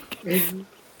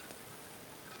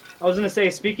 I was gonna say,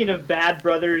 speaking of bad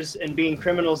brothers and being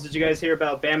criminals, did you guys hear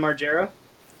about Bam Margera?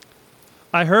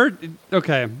 I heard,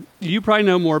 okay, you probably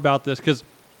know more about this because,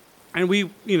 and we,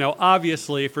 you know,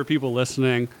 obviously for people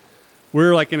listening,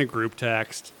 we're like in a group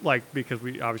text, like, because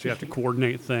we obviously have to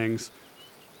coordinate things.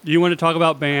 You want to talk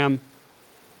about Bam?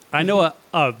 I know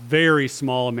a very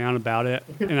small amount about it,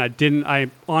 and I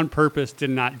on purpose did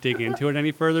not dig into it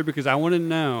any further because I want to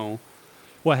know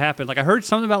what happened. Like, I heard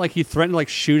something about like he threatened to like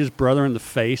shoot his brother in the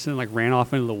face and like ran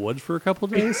off into the woods for a couple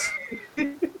of days.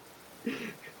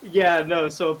 Yeah, no.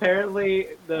 So apparently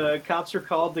the cops are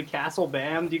called to Castle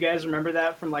Bam. Do you guys remember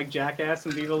that from like Jackass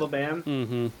and Viva La Bam?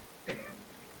 Mm-hmm.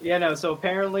 Yeah, no. So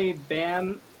apparently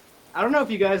Bam, I don't know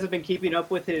if you guys have been keeping up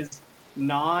with his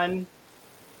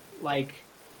like,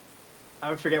 I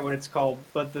would forget what it's called,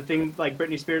 but the thing like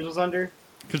Britney Spears was under.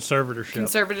 Conservatorship.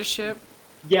 Conservatorship.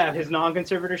 Yeah, his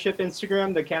non-conservatorship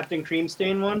Instagram, the Captain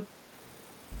Creamstain one.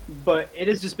 But it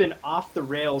has just been off the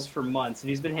rails for months, and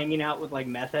he's been hanging out with like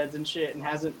meth heads and shit, and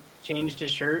hasn't changed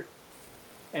his shirt,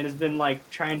 and has been like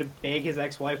trying to beg his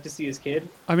ex-wife to see his kid.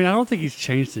 I mean, I don't think he's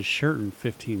changed his shirt in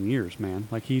 15 years, man.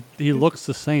 Like he looks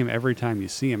the same every time you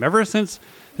see him. Ever since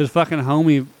his fucking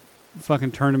homie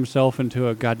fucking turned himself into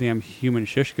a goddamn human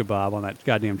shish kebab on that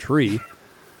goddamn tree,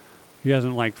 he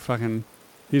hasn't like fucking.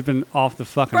 He's been off the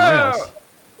fucking rails.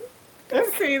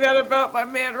 Say that about my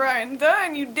man Ryan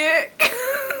Dunn, you dick.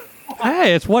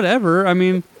 Hey, it's whatever. I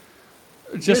mean,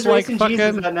 just like racing Jesus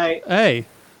fucking. that night. Hey,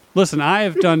 listen, I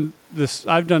have done this.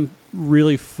 I've done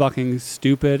really fucking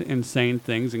stupid, insane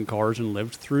things in cars and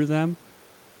lived through them.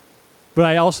 But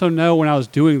I also know when I was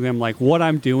doing them, like what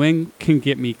I'm doing can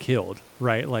get me killed,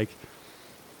 right? Like,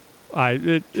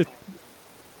 it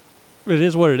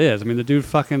is what it is. I mean, the dude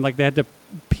fucking like they had to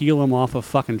peel him off a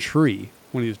fucking tree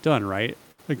when he was done, right?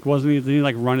 Like, didn't he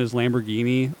like run his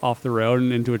Lamborghini off the road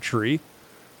and into a tree?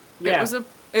 Yeah.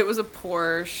 It was a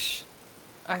Porsche,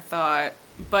 I thought,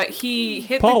 but he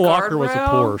hit Paul the Walker was a guardrail.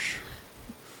 Porsche.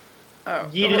 Oh,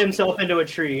 Yeeted himself into a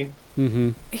tree.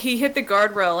 Mm-hmm. he hit the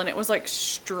guardrail and it was like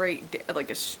like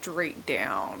a straight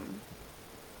down.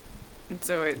 And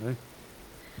so it, Okay.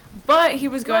 but he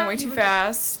was going way too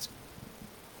fast.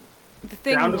 The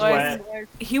thing Ground was, was wet.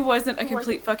 he wasn't a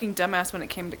complete fucking dumbass when it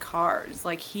came to cars.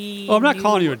 Like he. Well, I'm not knew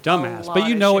calling you a dumbass, but lot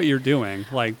you of know what shit. you're doing.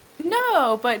 Like,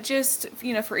 No, but just,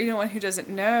 you know, for anyone who doesn't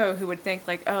know, who would think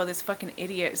like, oh, this fucking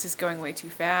idiot is just going way too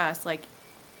fast. Like,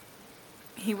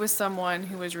 he was someone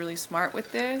who was really smart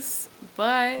with this,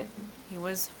 but he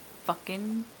was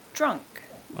fucking drunk.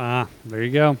 there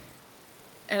you go.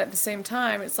 And at the same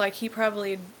time, it's like he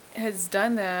probably has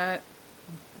done that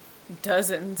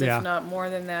dozens, Yeah. if not more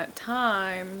than that,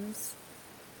 times.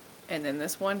 And then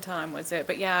this one time was it.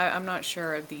 But yeah, I'm not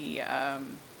sure of the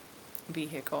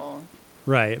vehicle.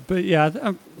 Right, but yeah, I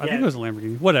think it was a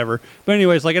Lamborghini. Whatever. But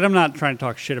anyways, like, and I'm not trying to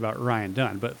talk shit about Ryan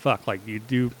Dunn, but fuck, like, you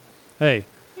do. Hey,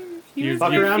 you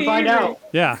Fuck around, find out.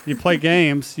 yeah, you play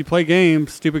games. You play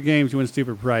games, stupid games. You win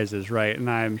stupid prizes, right? And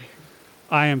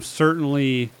I am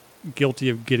certainly guilty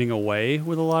of getting away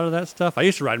with a lot of that stuff. I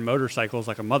used to ride motorcycles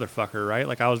like a motherfucker, right?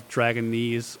 Like I was dragging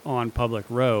these on public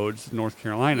roads in North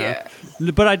Carolina.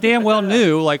 Yeah. But I damn well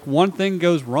knew, like, one thing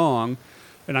goes wrong,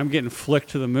 and I'm getting flicked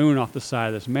to the moon off the side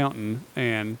of this mountain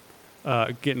and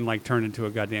getting, like, turned into a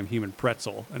goddamn human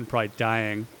pretzel and probably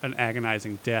dying an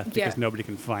agonizing death because Yeah. nobody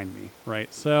can find me,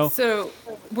 right? So, So,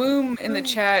 Woom in the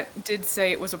chat did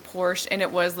say it was a Porsche and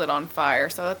it was lit on fire.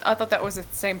 So I thought that was the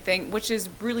same thing, which is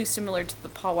really similar to the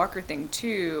Paul Walker thing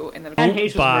too. And then And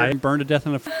Hayes was by murdered. burned to death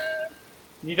in a...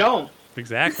 You don't.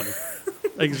 Exactly.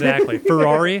 Exactly.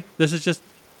 Ferrari, this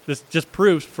just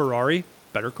proves Ferrari,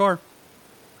 better car.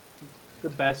 The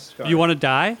best car. You want to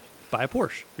die? Buy a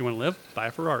Porsche. You want to live? Buy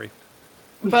a Ferrari.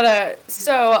 But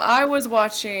so I was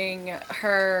watching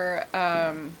her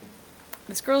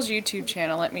this girl's YouTube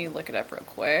channel. Let me look it up real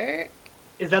quick.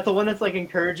 Is that the one that's like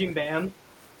encouraging Bam?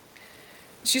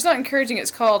 She's not encouraging.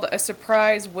 It's called A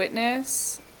Surprise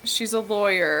Witness. She's a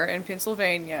lawyer in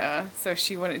Pennsylvania, so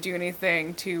she wouldn't do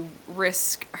anything to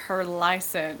risk her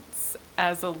license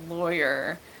as a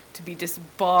lawyer to be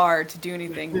disbarred to do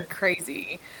anything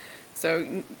crazy.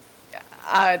 So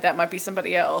that might be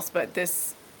somebody else, but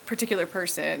this particular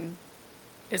person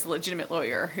is a legitimate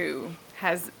lawyer who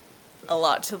has a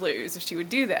lot to lose if she would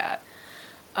do that.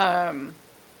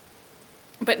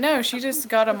 But no, she just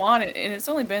got him on it, and it's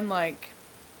only been like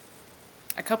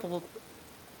a couple,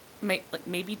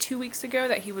 maybe 2 weeks ago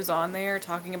that he was on there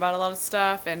talking about a lot of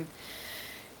stuff, and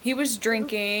He was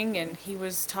drinking and he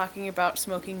was talking about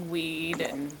smoking weed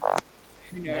and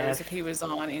who knows Meth. if he was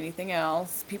on anything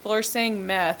else. People are saying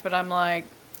meth, but I'm like,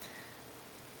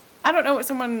 I don't know what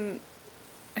someone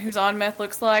who's on meth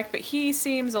looks like, but he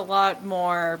seems a lot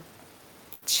more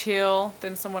chill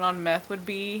than someone on meth would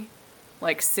be.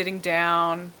 Like sitting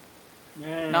down,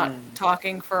 not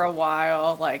talking for a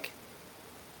while, like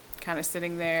kind of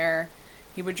sitting there.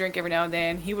 He would drink every now and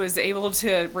then. He was able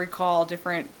to recall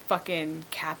different fucking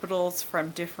capitals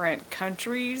from different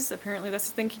countries. Apparently, that's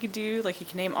the thing he could do. Like, he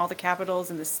can name all the capitals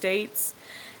in the states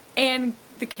and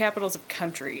the capitals of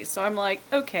countries. So I'm like,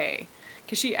 okay.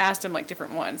 Because she asked him, like,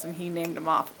 different ones, and he named them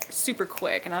off super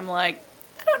quick. And I'm like,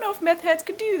 I don't know if meth heads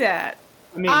could do that.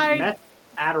 I mean, meth,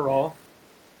 Adderall.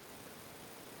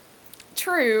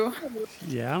 True.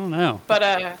 Yeah, I don't know.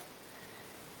 But,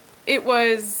 it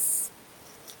was.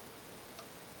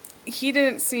 He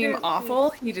didn't seem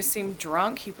awful. He just seemed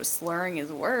drunk. He was slurring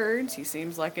his words. He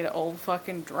seems like an old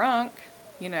fucking drunk.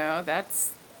 You know,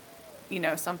 that's,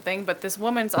 something. But this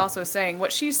woman's also saying,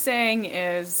 what she's saying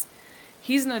is,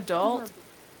 he's an adult.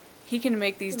 He can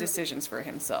make these decisions for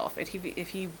himself. If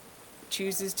he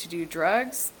chooses to do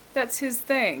drugs, that's his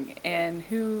thing. And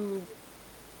who's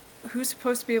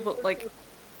supposed to be able, like,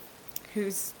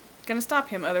 who's gonna stop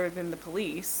him other than the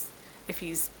police if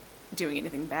he's doing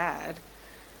anything bad?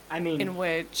 I mean, In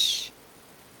which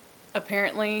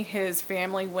apparently his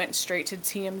family went straight to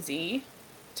TMZ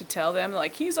to tell them,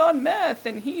 like, he's on meth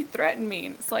and he threatened me.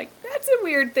 And it's like, that's a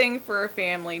weird thing for a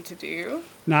family to do.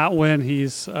 Not when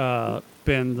he's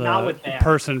been Not the with that.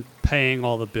 person paying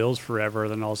all the bills forever,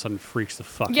 then all of a sudden freaks the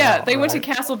fuck out. Yeah, they went to right.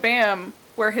 Castle Bam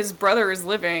where his brother is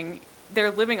living.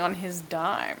 They're living on his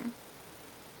dime.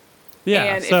 Yeah,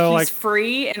 And so if like, he's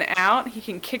free and out, he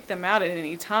can kick them out at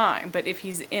any time. But if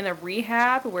he's in a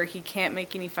rehab where he can't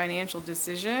make any financial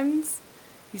decisions,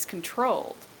 he's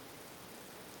controlled.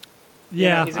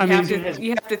 yeah, he's a I You mean, captain.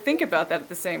 you have to think about that at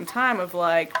the same time of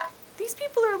like, these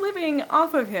people are living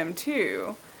off of him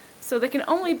too. So they can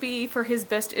only be for his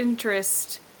best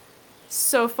interest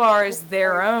so far as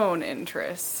their own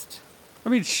interest. I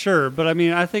mean, sure, but I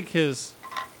mean, I think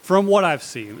from what I've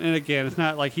seen, and again, it's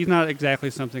not like he's not exactly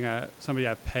somebody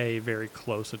I pay very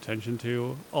close attention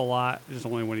to a lot. Just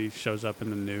only when he shows up in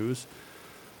the news.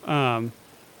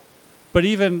 But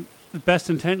even the best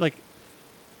intent, like,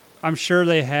 I'm sure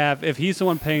they have. If he's the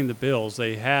one paying the bills,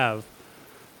 they have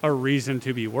a reason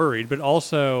to be worried. But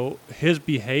also, his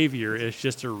behavior is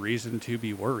just a reason to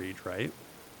be worried, right?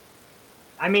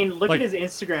 I mean, look Like- at his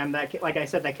Instagram. That, like I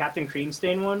said, that Captain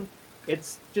Creamstain one.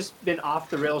 It's just been off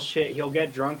the rails shit. He'll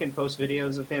get drunk and post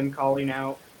videos of him calling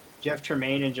out Jeff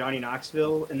Tremaine and Johnny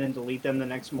Knoxville, and then delete them the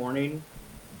next morning.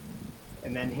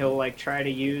 And then he'll like try to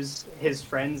use his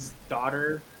friend's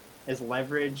daughter as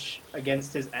leverage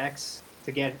against his ex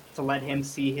to let him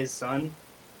see his son.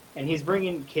 And he's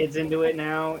bringing kids into it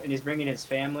now, and he's bringing his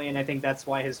family, and I think that's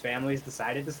why his family's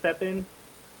decided to step in.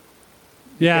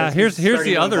 Yeah, Because he's here's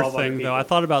starting the to other involve other thing, though. I people.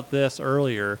 thought about this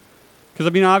earlier. Because,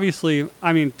 I mean, obviously,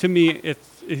 to me, it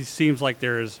seems like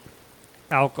there's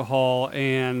alcohol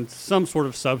and some sort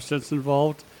of substance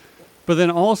involved. But then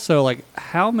also, like,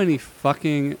 how many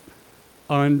fucking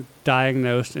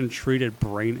undiagnosed and treated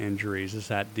brain injuries has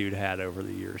that dude had over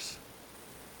the years?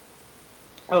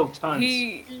 Oh, tons.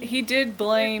 He did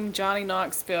blame Johnny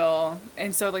Knoxville,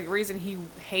 and so the reason he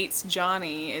hates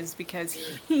Johnny is because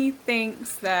he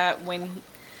thinks that when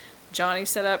Johnny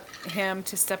set up him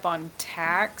to step on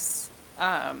Tax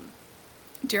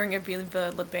during a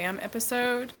Viva La Bam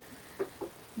episode,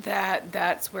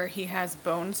 that's where he has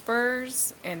bone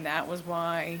spurs, and that was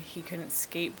why he couldn't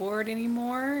skateboard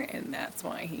anymore, and that's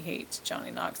why he hates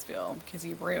Johnny Knoxville, because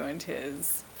he ruined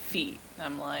his feet.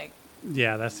 I'm like,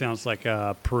 Yeah, that sounds like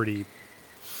a pretty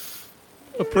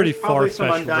Probably some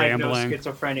far-fetched undiagnosed rambling.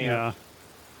 schizophrenia. Yeah.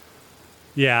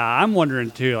 Yeah, I'm wondering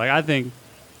too. Like, I think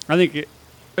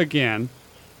again,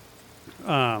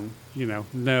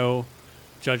 no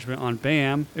judgment on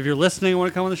Bam. If you're listening and want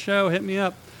to come on the show, hit me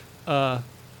up.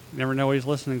 Never know what he's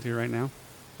listening to right now.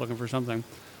 Looking for something.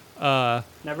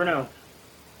 Never know.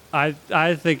 I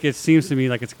think it seems to me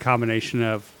like it's a combination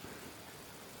of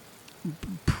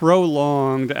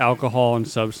prolonged alcohol and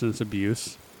substance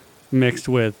abuse mixed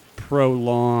with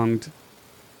prolonged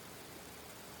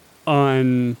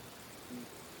undiagnosed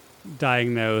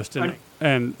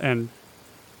and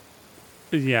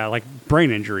yeah, like brain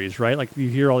injuries, right? Like you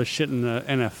hear all this shit in the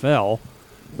NFL.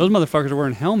 Those motherfuckers are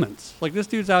wearing helmets. Like this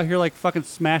dude's out here like fucking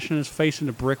smashing his face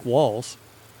into brick walls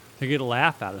to get a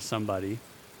laugh out of somebody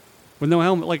with no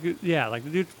helmet. Like, yeah, like the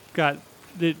dude's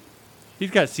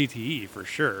he's got CTE for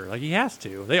sure. Like he has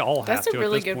to. They all have that's to a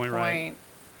really at this good point, point. right?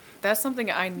 That's something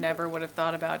I never would have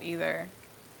thought about either.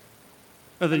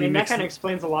 Or I then you mean, that mix kind of it-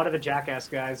 explains a lot of the jackass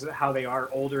guys how they are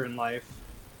older in life.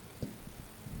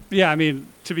 Yeah, I mean,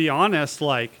 to be honest,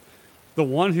 like the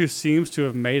one who seems to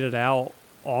have made it out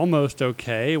almost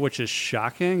okay, which is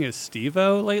shocking, is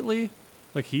Steve-O lately.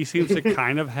 Like he seems to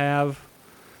kind of have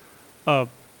a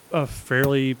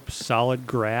fairly solid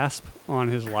grasp on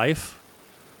his life.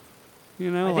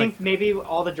 You know, I like think maybe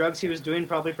all the drugs he was doing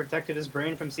probably protected his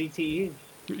brain from CTE.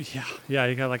 yeah,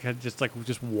 he got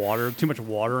just water, too much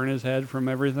water in his head from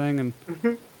everything, and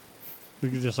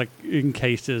it just like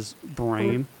encased his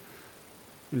brain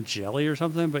in jelly or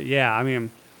something. But yeah, I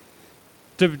mean,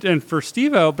 and for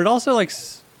Steve-O, but also like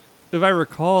if I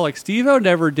recall, like Steve-O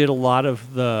never did a lot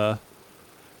of the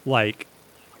like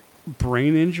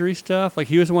brain injury stuff. Like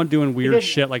he was the one doing weird didn't.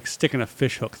 shit, like sticking a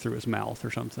fish hook through his mouth or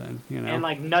something. You know, And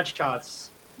like nut shots.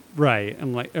 right?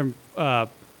 And like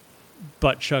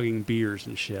butt chugging beers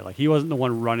and shit. Like he wasn't the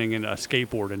one running in a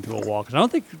skateboard into a wall. Because I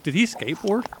don't think did he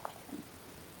skateboard?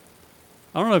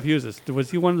 I don't know if he was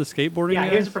he one of the skateboarding Yeah,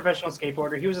 guys? he was a professional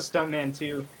skateboarder. He was a stuntman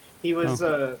too. He was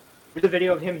there's a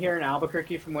video of him here in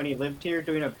Albuquerque from when he lived here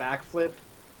doing a backflip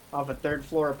off a third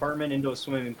floor apartment into a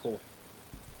swimming pool.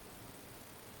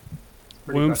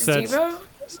 Pretty Woom fucking said- sick. Steve-O?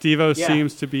 Steve-O Yeah.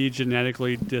 seems to be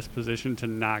genetically dispositioned to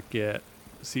not get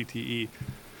CTE.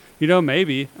 You know,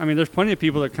 maybe. I mean, there's plenty of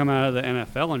people that come out of the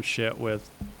NFL and shit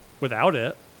without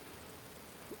it.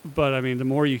 But I mean, the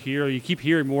more you hear, you keep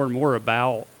hearing more and more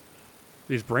about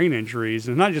these brain injuries,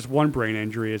 and not just one brain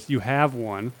injury. It's you have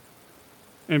one,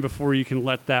 and before you can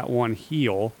let that one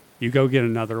heal, you go get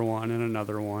another one and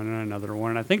another one and another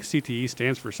one. And I think CTE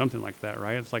stands for something like that,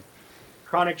 right? It's like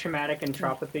Chronic traumatic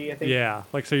enteropathy, I think. yeah,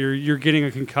 like so you're getting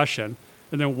a concussion,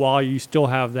 and then while you still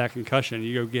have that concussion,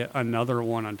 you go get another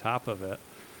one on top of it.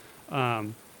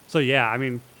 So yeah, I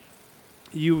mean,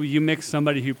 you mix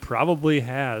somebody who probably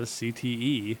has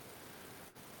CTE.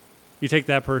 You take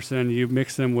that person, you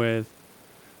mix them with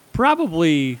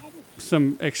probably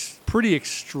some pretty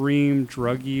extreme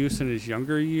drug use in his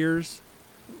younger years,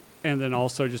 and then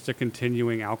also just a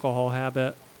continuing alcohol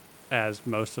habit, as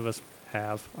most of us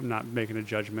have. I'm not making a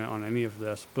judgment on any of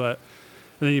this, but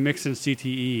and then you mix in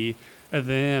CTE, and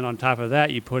then on top of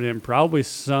that, you put in probably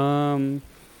some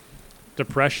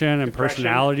depression and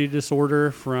personality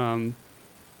disorder from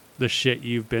the shit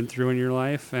you've been through in your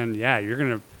life, and yeah, you're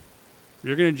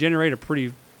gonna generate a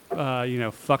pretty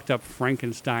fucked up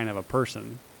Frankenstein of a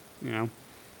person. You know,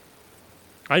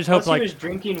 I just hope Plus, like he was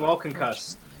drinking while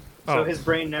concussed, so Oh. his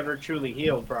brain never truly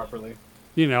healed properly.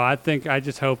 I think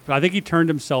he turned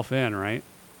himself in, right?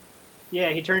 Yeah,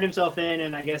 he turned himself in,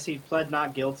 and I guess he pled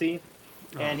not guilty.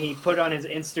 And he put on his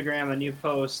Instagram a new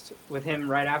post with him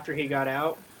right after he got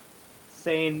out,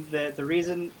 saying that the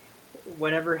reason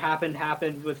whatever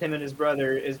happened with him and his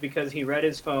brother is because he read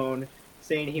his phone,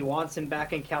 saying he wants him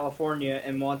back in California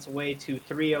and wants a way to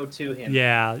 302 him.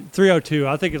 Yeah, 302.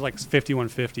 I think it's like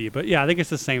 5150, but yeah, I think it's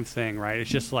the same thing, right? It's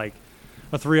just like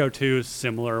a 302 is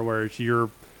similar, where it's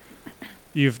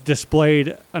you've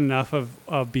displayed enough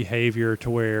of behavior to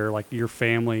where like your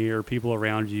family or people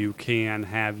around you can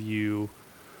have you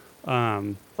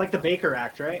It's like the Baker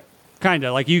Act, right? kind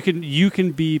of like you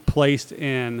can be placed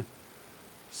in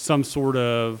some sort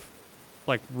of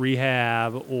like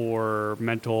rehab or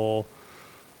mental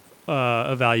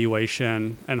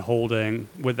evaluation and holding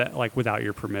with that, like without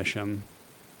your permission.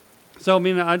 So I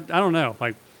mean, I don't know,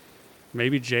 like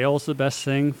maybe jail's the best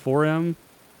thing for him.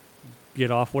 Get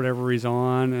off whatever he's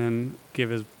on and give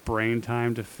his brain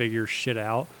time to figure shit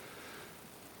out.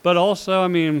 But also, I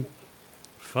mean,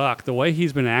 fuck, the way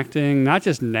he's been acting, not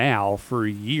just now, for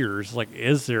years, like,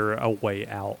 is there a way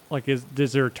out? Like, is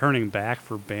there a turning back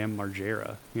for Bam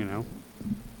Margera, you know?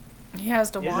 He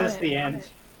has to Is want this it. the end?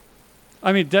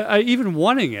 I mean, even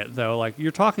wanting it, though, like,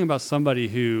 you're talking about somebody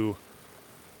who,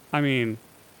 I mean,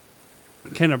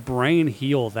 can a brain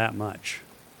heal that much?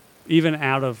 Even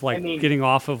out of, like, I mean- getting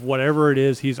off of whatever it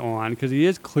is he's on, because he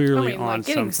is I clearly mean, on like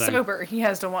getting something. sober, he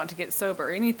has to want to get sober.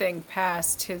 Anything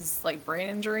past his like brain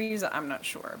injuries, I'm not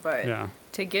sure, but Yeah.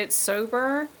 to get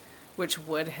sober, which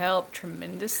would help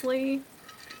tremendously,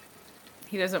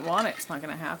 he doesn't want it. It's not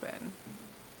going to happen.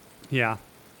 Yeah,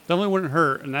 definitely wouldn't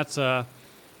hurt, and that's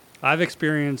I've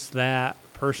experienced that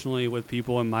personally with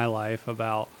people in my life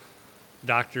about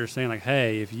doctors saying like,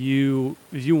 hey, if you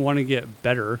want to get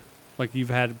better, like you've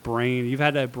had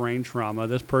that brain trauma.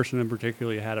 This person in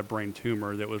particular had a brain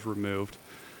tumor that was removed,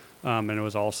 and it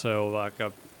was also like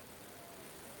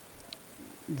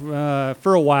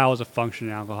for a while was a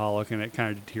functioning alcoholic, and it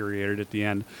kind of deteriorated at the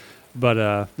end.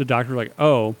 But the doctor was like,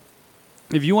 oh,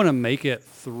 if you want to make it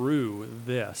through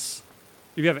this,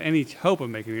 if you have any hope of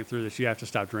making it through this, you have to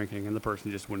stop drinking, and the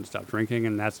person just wouldn't stop drinking,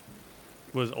 and that's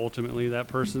was ultimately that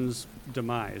person's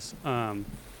demise.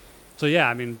 So yeah,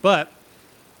 I mean, but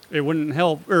it wouldn't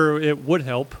help, or it would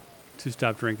help to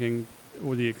stop drinking.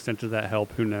 With the extent of that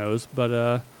help, who knows?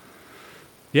 But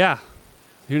yeah,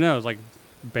 who knows? Like,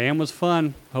 Bam was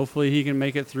fun. Hopefully, he can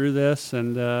make it through this.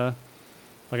 And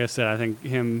like I said, I think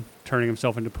him turning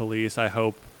himself into police. I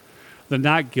hope the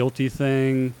not guilty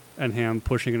thing and him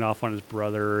pushing it off on his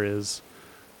brother is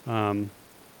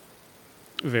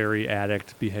very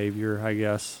addict behavior, I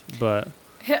guess. But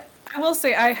I will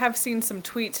say I have seen some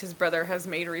tweets his brother has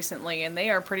made recently, and they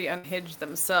are pretty unhinged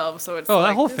themselves. So it's that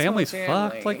like, whole this family's family.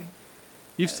 fucked. Like,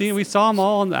 we saw them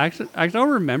all. Actually, I don't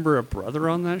remember a brother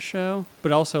on that show,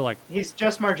 but also like, He's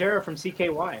just Margera from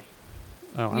CKY. oh,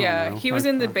 I don't Yeah, know. he was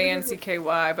in the band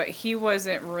CKY, but he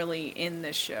wasn't really in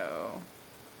the show.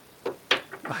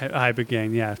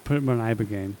 Ibogaine, yeah, put him on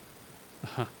Ibogaine.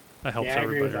 That helps Yeah, I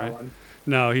agree with everybody, that right? one.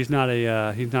 No, he's not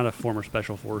a former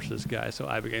special forces guy, so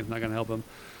Ibogaine's not gonna help him.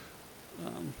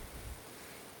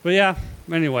 But yeah,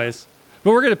 anyways,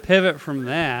 but we're gonna pivot from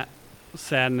that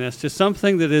sadness to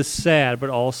something that is sad, but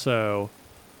also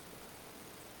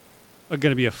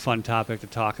going to be a fun topic to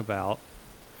talk about.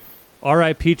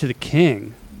 R.I.P. to the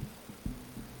king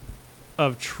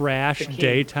of trash The king.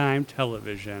 daytime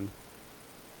television,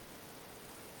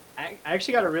 I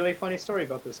actually got a really funny story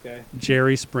about this guy.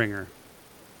 Jerry Springer.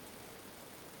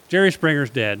 Jerry Springer's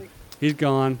dead. He's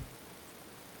gone.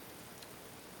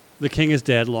 The king is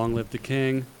dead. Long live the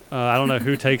king. I don't know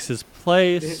who takes his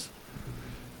place.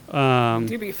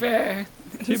 To be fair,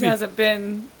 he hasn't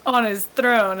been on his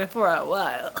throne for a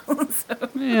while. So.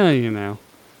 Yeah, you know.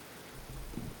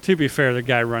 To be fair, the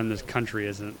guy running this country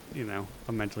isn't, you know,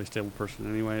 a mentally stable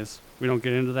person anyways. We don't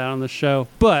get into that on this show.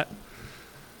 But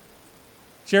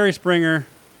Jerry Springer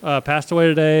passed away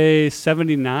today,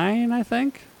 79, I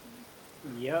think.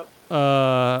 Yep.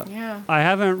 Yeah. I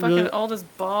haven't Fucking really old as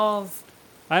balls.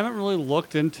 I haven't really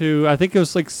looked into. I think it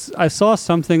was like I saw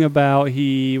something about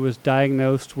he was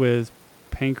diagnosed with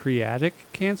pancreatic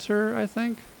cancer, I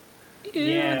think,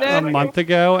 Yeah, a month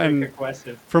ago, very and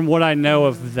aggressive. from what I know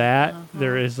of that,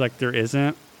 there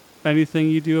isn't anything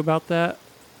you do about that,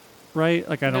 right?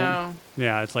 Like I don't. No,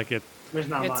 Yeah, it's like it. There's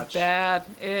not it's much. bad.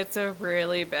 It's a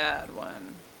really bad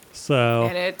one. So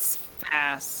And it's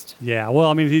fast. yeah, well,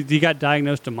 I mean, he got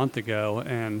diagnosed a month ago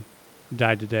and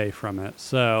died today from it.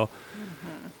 So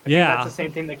I think yeah, that's the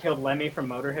same thing that killed Lemmy from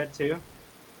Motorhead too.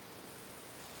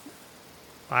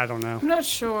 I don't know. I'm not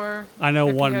sure. I know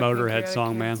if he one had Motorhead pancreatic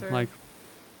song, man. cancer. Like,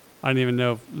 I didn't even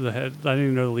know I didn't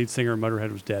even know the lead singer of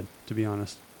Motorhead was dead, to be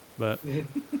honest. But Don't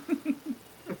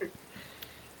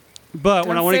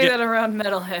when I want to say get that around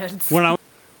metalheads. when I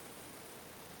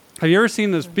have you ever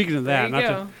seen the speaking of There that? you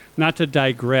go. Not to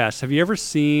digress. Have you ever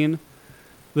seen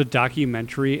the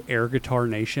documentary Air Guitar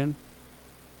Nation?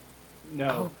 No.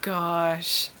 Oh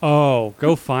gosh. Oh,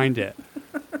 go find it.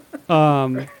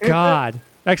 God.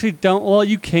 Actually, don't. Well,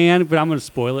 you can, but I'm going to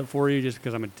spoil it for you just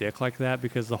because I'm a dick like that.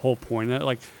 Because the whole point of it,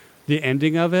 like, the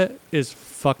ending of it is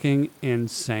fucking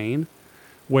insane.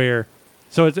 Where,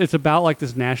 so it's about like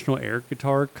this national air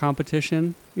guitar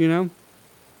competition, you know,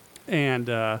 and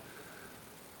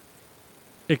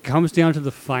it comes down to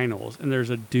the finals, and there's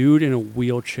a dude in a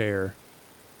wheelchair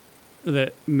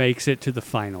that makes it to the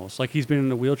finals. Like, he's been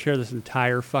in a wheelchair this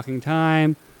entire fucking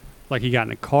time. Like, he got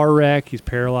in a car wreck. He's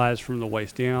paralyzed from the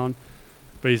waist down.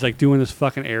 But he's, like, doing this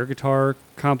fucking air guitar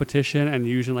competition and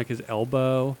using, like, his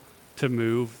elbow to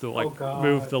move the, like, God.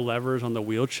 move the levers on the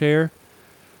wheelchair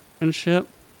and shit.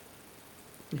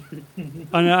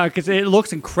 I know, because it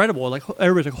looks incredible. Like,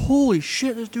 everybody's like, holy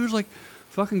shit, this dude's, like,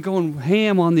 fucking going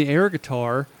ham on the air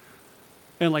guitar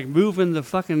and, like, moving the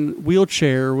fucking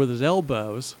wheelchair with his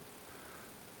elbows.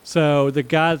 So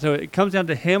it comes down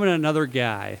to him and another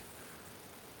guy.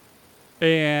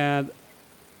 And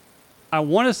I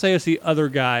want to say it's the other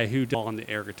guy who did on the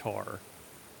air guitar,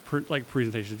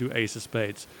 presentations, do Ace of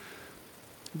Spades.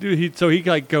 Dude, he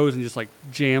like goes and just like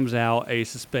jams out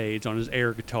Ace of Spades on his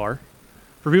air guitar.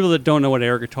 For people that don't know what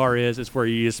air guitar is, it's where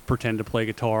you just pretend to play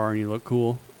guitar and you look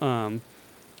cool. Kind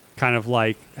of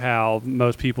like how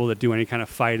most people that do any kind of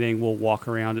fighting will walk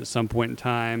around at some point in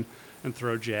time and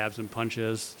throw jabs and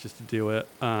punches just to do it,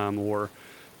 or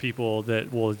people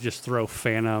that will just throw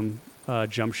phantom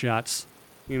jump shots,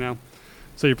 you know.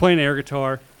 So you're playing air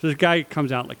guitar. So this guy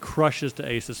comes out, like, crushes the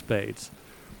Ace of Spades.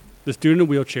 This dude in a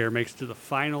wheelchair makes it to the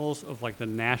finals of, like, the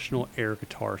national air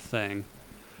guitar thing.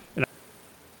 And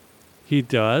he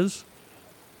does,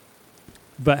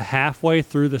 but halfway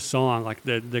through the song, like,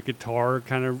 the guitar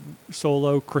kind of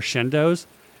solo crescendos,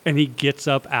 and he gets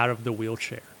up out of the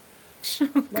wheelchair.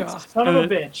 God. Son of a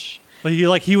bitch.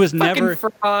 He was never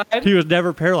Fucking fraud. he was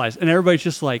never paralyzed, and everybody's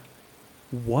just like,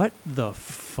 what the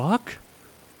fuck?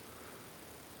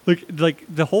 Like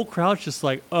the whole crowd's just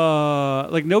like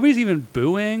nobody's even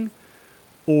booing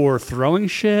or throwing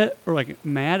shit or like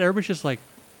mad. Everybody's just like,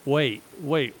 wait,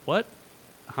 what?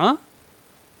 Huh?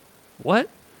 What?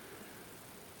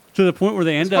 To the point where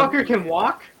they This end up, fucker can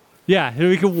walk? yeah,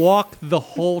 he could walk the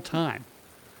whole time,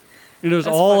 and it was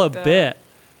That's all a fucked up. bit.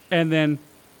 And then,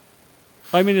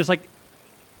 I mean, it's like,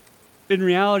 in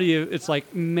reality, it's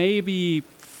like maybe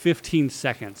 15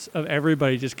 seconds of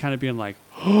everybody just kind of being like,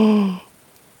 huh?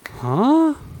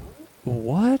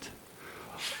 What?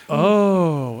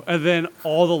 Oh. And then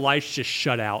all the lights just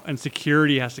shut out, and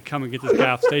security has to come and get this guy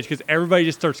off stage because everybody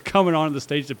just starts coming onto the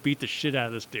stage to beat the shit out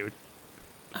of this dude.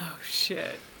 Oh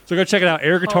shit. So go check it out,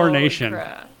 Air Guitar Holy Nation.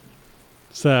 crap.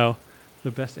 So,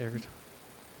 the best air guitar.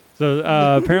 So,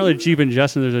 apparently, Jeep and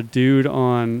Justin, there's a dude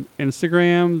on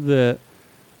Instagram that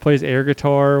plays air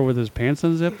guitar with his pants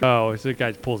unzipped. Oh, so the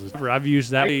guy pulls his. I've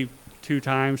used that 3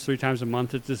 times a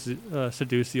month to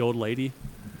seduce the old lady.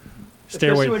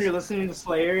 Especially when you're listening to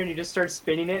Slayer and you just start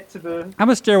spinning it to the... I'm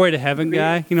a Stairway to Heaven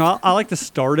guy. You know, I like to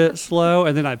start it slow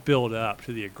and then I build up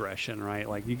to the aggression, right?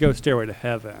 Like, you go Stairway to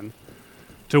Heaven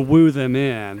to woo them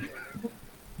in,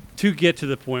 to get to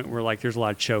the point where like there's a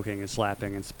lot of choking and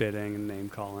slapping and spitting and name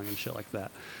calling and shit like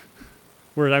that.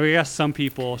 Whereas I guess some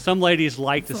ladies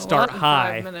like to It's a start lot in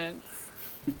high. 5 minutes.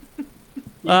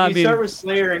 You start with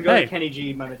Slayer and go hey. to Kenny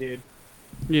G, my dude.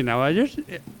 You know,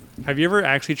 have you ever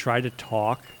actually tried to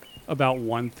talk about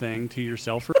one thing to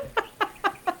yourself?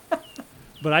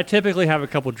 But I typically have a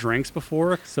couple drinks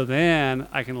before, so then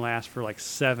I can last for like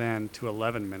 7 to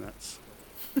 11 minutes.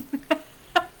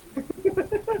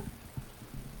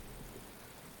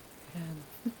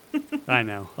 I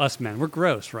know. Us men, we're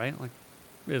gross, right? Like,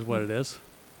 is what it is.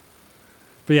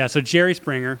 But yeah, so Jerry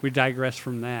Springer, we digress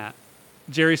from that.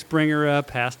 Jerry Springer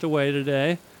passed away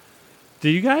today. Do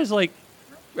you guys like,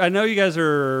 I know you guys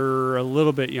are a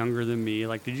little bit younger than me.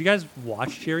 Like, did you guys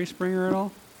watch Jerry Springer at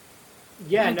all?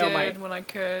 Yeah, I no, did when I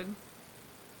could.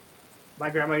 my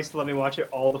grandma used to let me watch it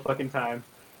all the fucking time.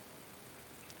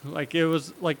 Like, it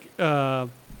was like,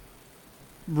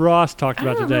 Ross talked I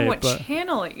about don't today, remember what but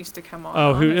channel it used to come on.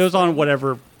 oh, it was on honestly.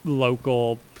 whatever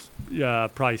local,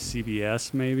 probably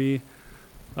CBS maybe,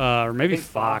 or maybe I think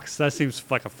Fox. That seems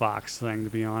like a Fox thing,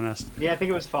 to be honest. Yeah, I think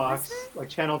it was Fox, like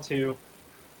Channel 2.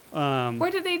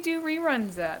 Where did they do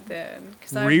reruns at then?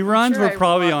 'Cause I'm Reruns sure were I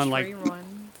probably watched on, like,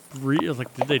 reruns.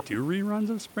 Like, did they do reruns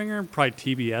of Springer? Probably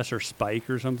TBS or Spike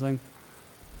or something.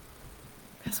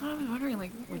 That's what I was wondering.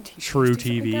 Like, were TV True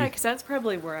TV. Because that's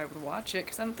probably where I would watch it.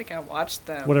 Because I don't think I watched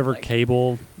them. Whatever like,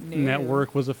 cable new.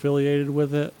 network was affiliated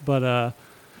with it. But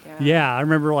yeah, I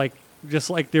remember like just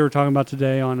like they were talking about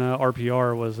today on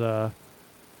RPR was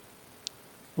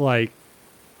like,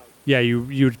 yeah,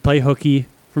 you would play hooky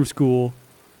from school.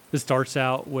 It starts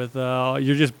out with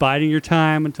you're just biding your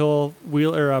time until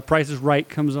Price is Right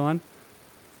comes on.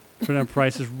 Put on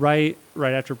Price is Right.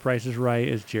 Right after Price is Right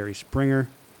is Jerry Springer.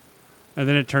 And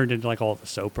then it turned into like all the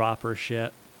soap opera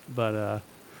shit. But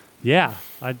yeah,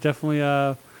 I definitely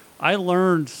I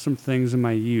learned some things in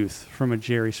my youth from a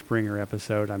Jerry Springer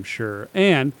episode, I'm sure.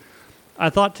 And I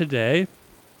thought today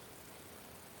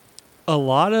a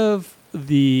lot of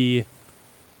the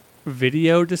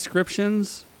video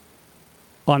descriptions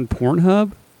on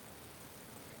Pornhub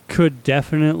could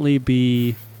definitely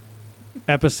be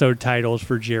episode titles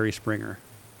for Jerry Springer.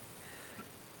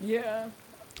 Yeah.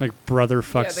 Like brother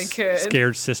fucks they could.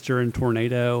 scared sister in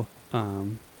tornado.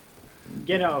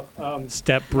 You know,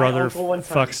 Step brother uncle one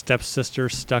time- fucks stepsister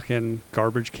stuck in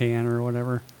garbage can or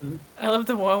whatever. I love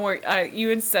the one where you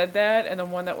had said that, and the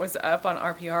one that was up on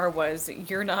RPR was,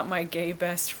 "You're not my gay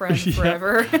best friend Yeah.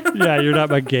 forever." Yeah, you're not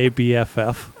my gay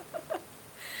BFF.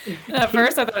 And at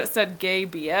first, I thought it said "gay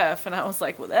BF," and I was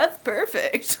like, "Well, that's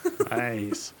perfect."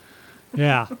 Nice.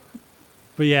 Yeah.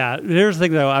 But yeah, here's the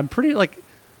thing though. I'm pretty like,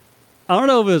 I don't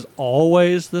know if it was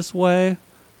always this way,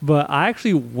 but I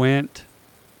actually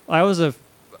I went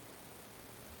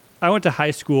to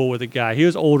high school with a guy. He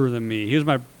was older than me. He was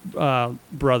my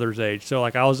brother's age. So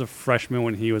like I was a freshman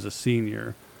when he was a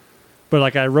senior. But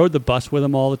like I rode the bus with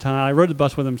him all the time. I rode the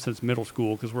bus with him since middle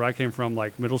school because where I came from,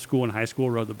 like middle school and high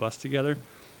school rode the bus together.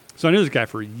 So I knew this guy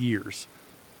for years.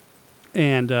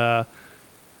 And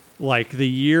like the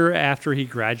year after he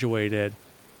graduated,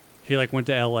 he like went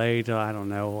to LA to, I don't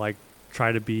know, like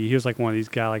try to be, he was like one of these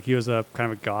guys, like he was a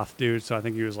kind of a goth dude. So I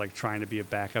think he was like trying to be a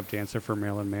backup dancer for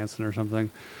Marilyn Manson or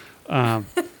something. And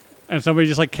somebody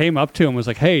just like came up to him and was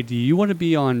like, "Hey, do you want to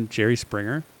be on Jerry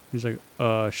Springer?" He's like,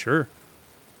 "Sure."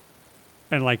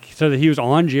 and like so that he was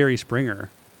on Jerry Springer,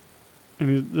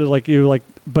 and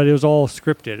but it was all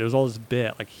scripted. It was all this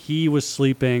bit. Like he was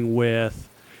sleeping with,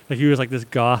 like he was like this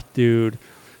goth dude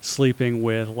sleeping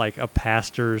with like a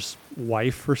pastor's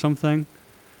wife or something.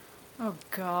 Oh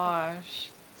gosh.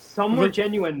 Some were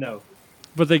genuine though.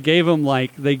 But they gave him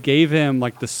like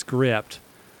the script,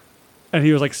 and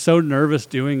he was like so nervous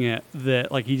doing it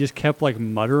that like he just kept like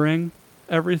muttering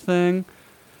everything.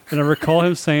 And I recall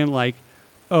him saying like,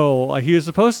 "Oh," like he was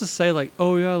supposed to say like,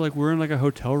 "Oh yeah, like we're in like a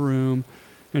hotel room,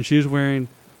 and she's wearing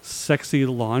sexy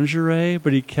lingerie,"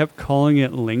 but he kept calling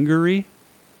it lingerie.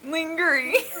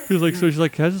 Lingerie. He was like, so she's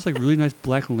like, "Has this like really nice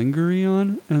black lingerie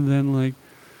on," and then like,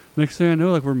 next thing I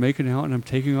know, like we're making out, and I'm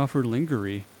taking off her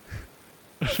lingerie.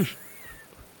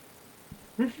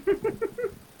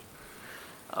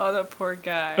 Oh, that poor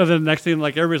guy. And then next thing,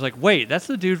 like everybody's like, "Wait, that's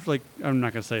the dude." Like, I'm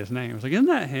not gonna say his name. I was like, "Isn't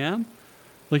that him?"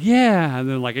 Like, yeah. And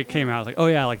then like it came out like, "Oh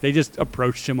yeah," like they just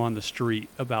approached him on the street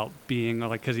about being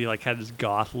like, because he like had this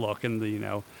goth look, and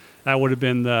that would have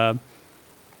been the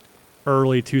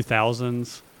early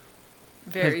 2000s.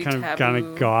 Very kind taboo.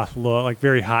 of goth look, like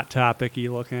very Hot Topic-y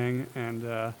looking,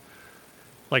 and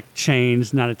like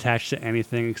chains not attached to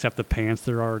anything except the pants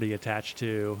they're already attached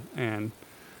to, and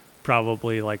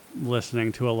probably like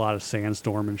listening to a lot of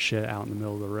Sandstorm and shit out in the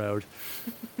middle of the road.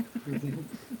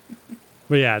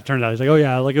 But yeah, it turned out he's like, "Oh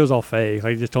yeah, like it was all fake."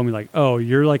 Like he just told me like, "Oh,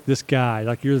 you're like this guy,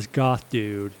 like you're this goth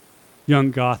dude,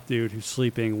 young goth dude who's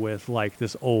sleeping with like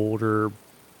this older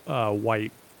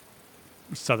white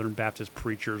Southern Baptist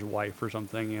preacher's wife or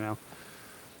something,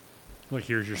 Like,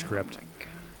 here's your script." Oh my gosh.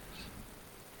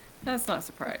 That's not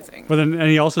surprising. But then, and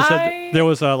he also said there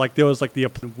was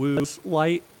the woo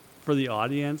light for the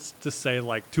audience to say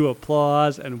like to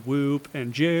applause and whoop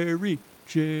and Jerry,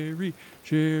 Jerry,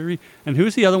 Jerry. And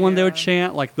who's the other one they would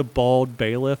chant? Like the bald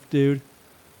bailiff dude?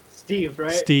 Steve,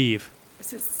 right? Steve.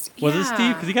 Was it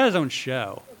Steve? Because he got his own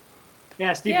show.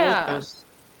 Yeah, Steve Yeah. Wilkos.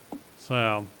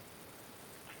 So,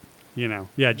 yeah,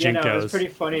 Yeah, Jinkos. no, it was pretty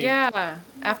funny. Yeah.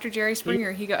 After Jerry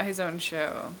Springer, he got his own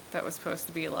show that was supposed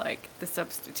to be like the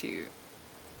substitute.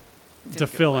 To Didn't go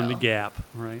fill in the well. gap,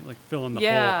 right? Like fill in the hole.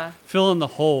 Yeah. Fill in the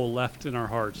hole left in our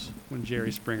hearts when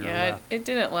Jerry Springer Yeah, left. it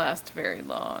didn't last very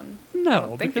long. I No,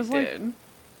 don't think because it did.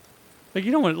 like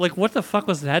you know what? Like what the fuck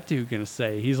was that dude gonna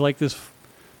say? He's like this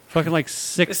fucking like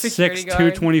 6'6", security guard.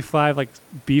 225 like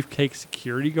beefcake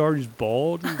security guard who's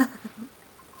bald.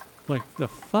 Like the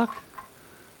fuck?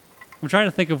 I'm trying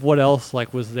to think of what else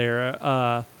like was there.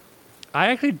 I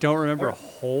actually don't remember a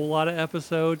whole lot of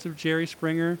episodes of Jerry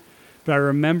Springer, but I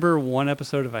remember one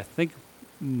episode of I think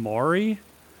Maury,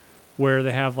 where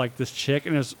they have like this chick,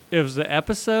 and it was the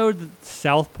episode that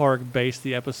South Park based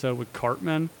the episode with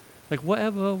Cartman. Like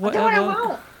whatever,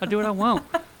 I do what I want.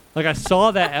 Like I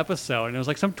saw that episode, and it was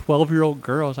like some 12-year-old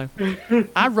girl. I was like,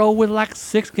 I roll with like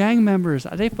 6 gang members.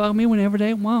 They fuck me whenever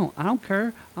they want. I don't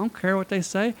care. I don't care what they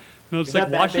say. And I was Is like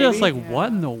that Bad watching this, like Baby? what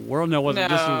in the world? No, it wasn't.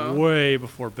 This No. was way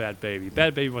before Bad Baby.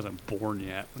 Bad Baby wasn't born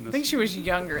yet. When I this think she was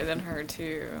younger than her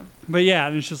too. But yeah,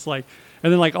 and it's just like,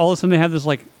 and then like all of a sudden they have this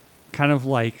like, kind of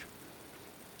like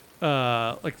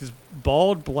this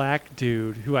bald black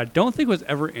dude who I don't think was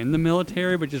ever in the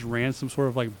military, but just ran some sort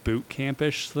of like boot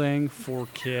campish thing for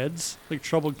kids, like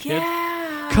troubled kids.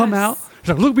 Yeah. Come out. He's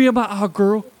like, "Look me in my eye,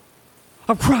 girl.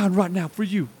 I'm crying right now for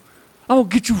you. I'm gonna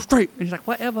get you straight." And he's like,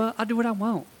 "Whatever. I do what I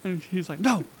want." And he's like,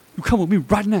 "No, you come with me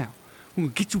right now. I'm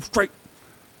gonna get you straight.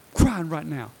 I'm crying right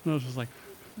now." And I was just like,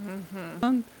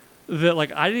 that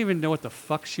like I didn't even know what the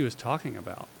fuck she was talking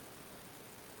about.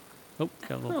 Oh,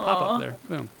 got a little pop Aw. up there.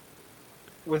 Boom.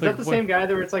 Was Like, that the what- same guy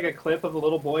that where it's like a clip of a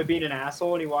little boy being an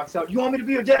asshole and he walks out, "You want me to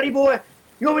be your daddy, boy?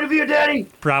 You want me to be your daddy?"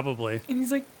 Probably. And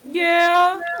he's like,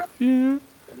 yeah. Yeah.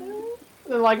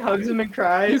 And like hugs him and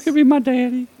cries. You could be my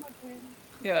daddy.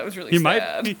 Yeah, that was really You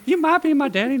sad. might be my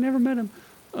daddy. Never met him.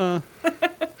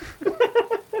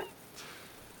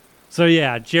 So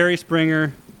yeah, Jerry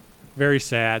Springer, very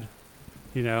sad.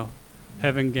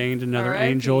 Having gained another R.I.P.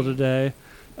 angel today.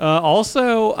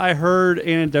 Also, I heard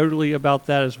anecdotally about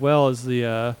that as well as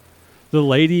the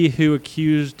lady who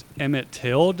accused Emmett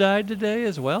Till died today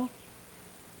as well,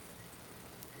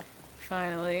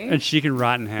 Finally. and she can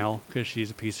rot in hell because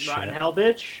she's a piece of Rotten shit. hell,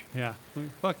 bitch. Yeah,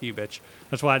 fuck you, bitch.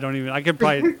 That's why I don't even. I could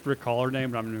probably recall her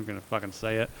name, but I'm not even gonna fucking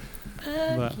say it.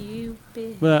 But- Fuck you,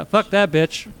 bitch. But fuck that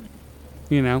bitch.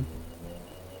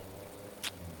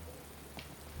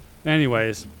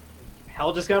 Anyways,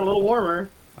 Hell just got a little warmer.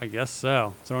 I guess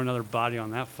so. Throw another body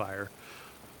on that fire.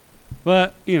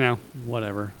 But,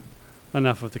 whatever.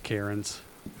 Enough with the Karens.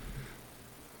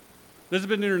 This has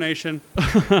been Nooner Nation.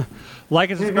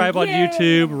 Like and subscribe on Yay.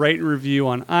 YouTube. Rate and review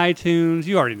on iTunes.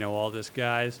 You already know all this,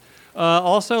 guys.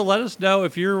 Also, let us know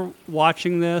if you're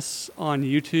watching this on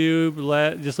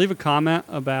YouTube. Just leave a comment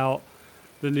about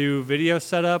the new video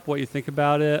setup, what you think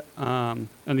about it, and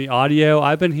the audio.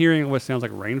 I've been hearing what sounds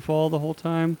like rainfall the whole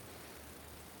time.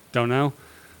 Don't know.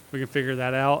 We can figure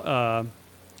that out.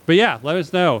 But yeah, let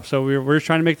us know. So we're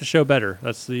trying to make the show better.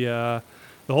 That's the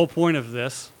whole point of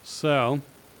this. So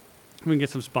we can get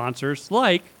some sponsors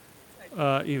like,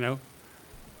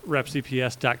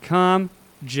 repcps.com.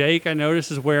 Jake, I noticed,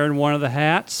 is wearing one of the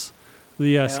hats,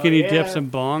 the Skinny Dips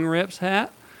and Bong Rips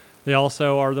hat. They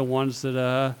also are the ones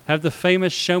that have the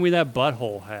famous "Show Me That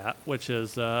Butthole" hat, which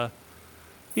is, who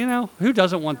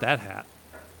doesn't want that hat?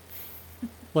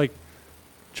 Like,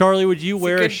 Charlie, would you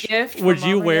wear would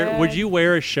you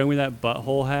wear a "Show Me That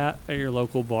Butthole" hat at your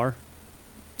local bar?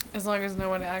 As long as no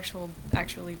one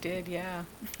actually did, yeah.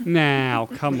 Now,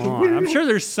 come on. I'm sure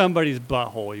there's somebody's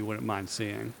butthole you wouldn't mind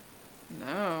seeing.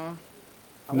 No.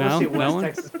 I want to see West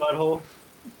Texas butthole.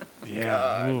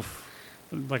 Yeah. Oof.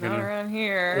 Like Not around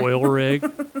here. Oil rig.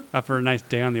 After a nice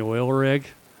day on the oil rig.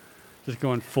 Just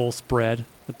going full spread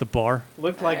at the bar.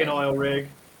 Looked like an oil rig.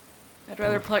 I'd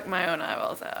rather pluck my own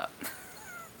eyeballs out.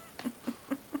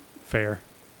 Fair,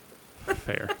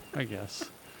 I guess.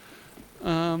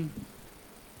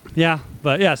 Yeah,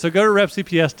 so go to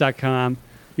repcps.com.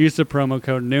 Use the promo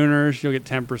code Nooners. You'll get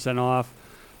 10% off.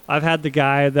 I've had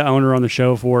the owner on the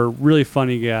show for, really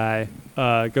funny guy.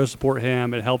 Go support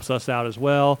him. It helps us out as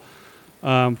well.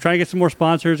 Trying to get some more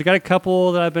sponsors. I got a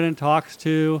couple that I've been in talks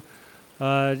to.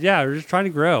 We're just trying to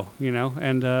grow,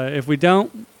 and if we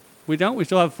don't, we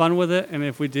still have fun with it. And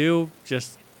if we do,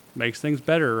 just makes things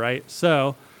better, right?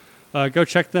 So go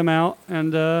check them out.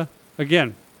 And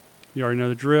again, you already know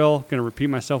the drill. Going to repeat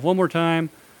myself one more time.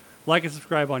 Like and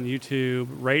subscribe on YouTube.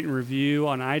 Rate and review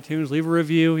on iTunes. Leave a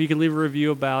review. You can leave a review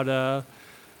about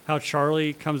how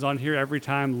Charlie comes on here every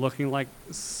time looking like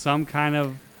some kind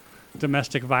of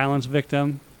domestic violence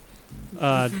victim.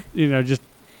 It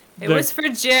was for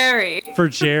Jerry. For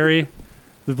Jerry.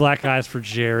 The black eyes for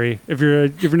Jerry. If you're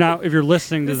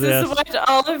listening to this, this is what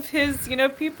all of his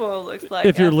people look like.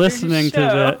 If you're listening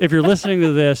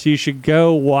to this, you should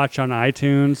go watch on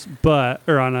iTunes,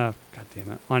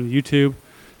 on YouTube.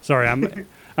 Sorry, I'm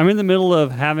in the middle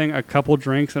of having a couple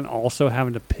drinks and also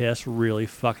having to piss really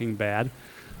fucking bad.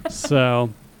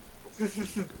 So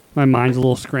my mind's a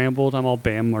little scrambled. I'm all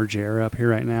Bam Margera up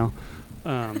here right now.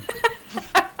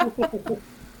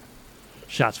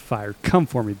 Shots fired. Come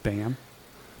for me, Bam.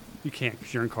 You can't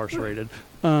because you're incarcerated.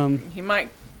 He might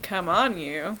come on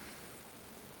you.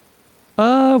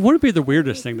 Wouldn't be the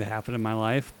weirdest thing to happen in my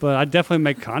life, but I'd definitely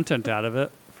make content out of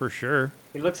it, for sure.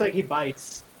 He looks like he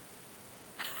bites.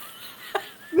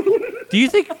 Do you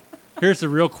think... Here's the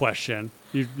real question.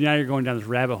 Now you're going down this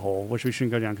rabbit hole, which we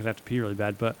shouldn't go down because I have to pee really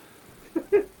bad, but...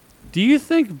 Do you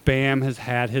think Bam has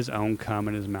had his own cum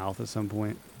in his mouth at some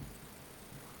point?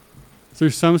 Through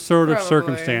some sort of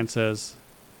circumstances...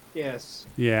 Yes.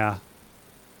 Yeah.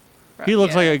 He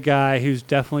looks like a guy who's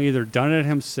definitely either done it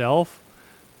himself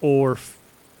or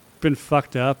been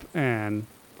fucked up and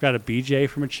got a BJ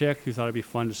from a chick who thought it'd be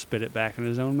fun to spit it back in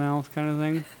his own mouth kind of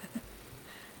thing.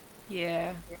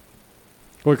 Yeah.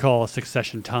 What we call a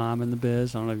Succession Tom in the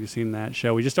biz. I don't know if you've seen that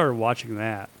show. We just started watching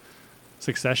that.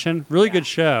 Succession. Really good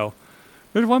show.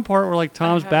 There's one part where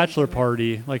Tom's bachelor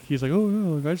party, he's like,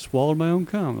 oh, I just swallowed my own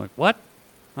cum. I'm like, what?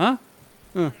 Huh?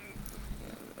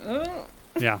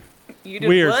 Yeah. You did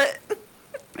weird. What?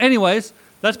 Anyways,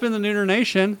 that's been the Nooner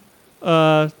Nation.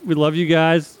 We love you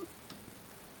guys.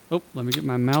 Oh, let me get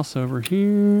my mouse over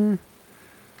here.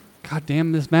 God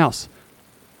damn this mouse.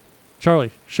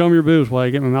 Charlie, show me your boobs while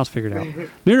I get my mouse figured out.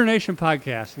 Nooner Nation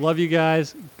podcast. Love you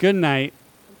guys. Good night.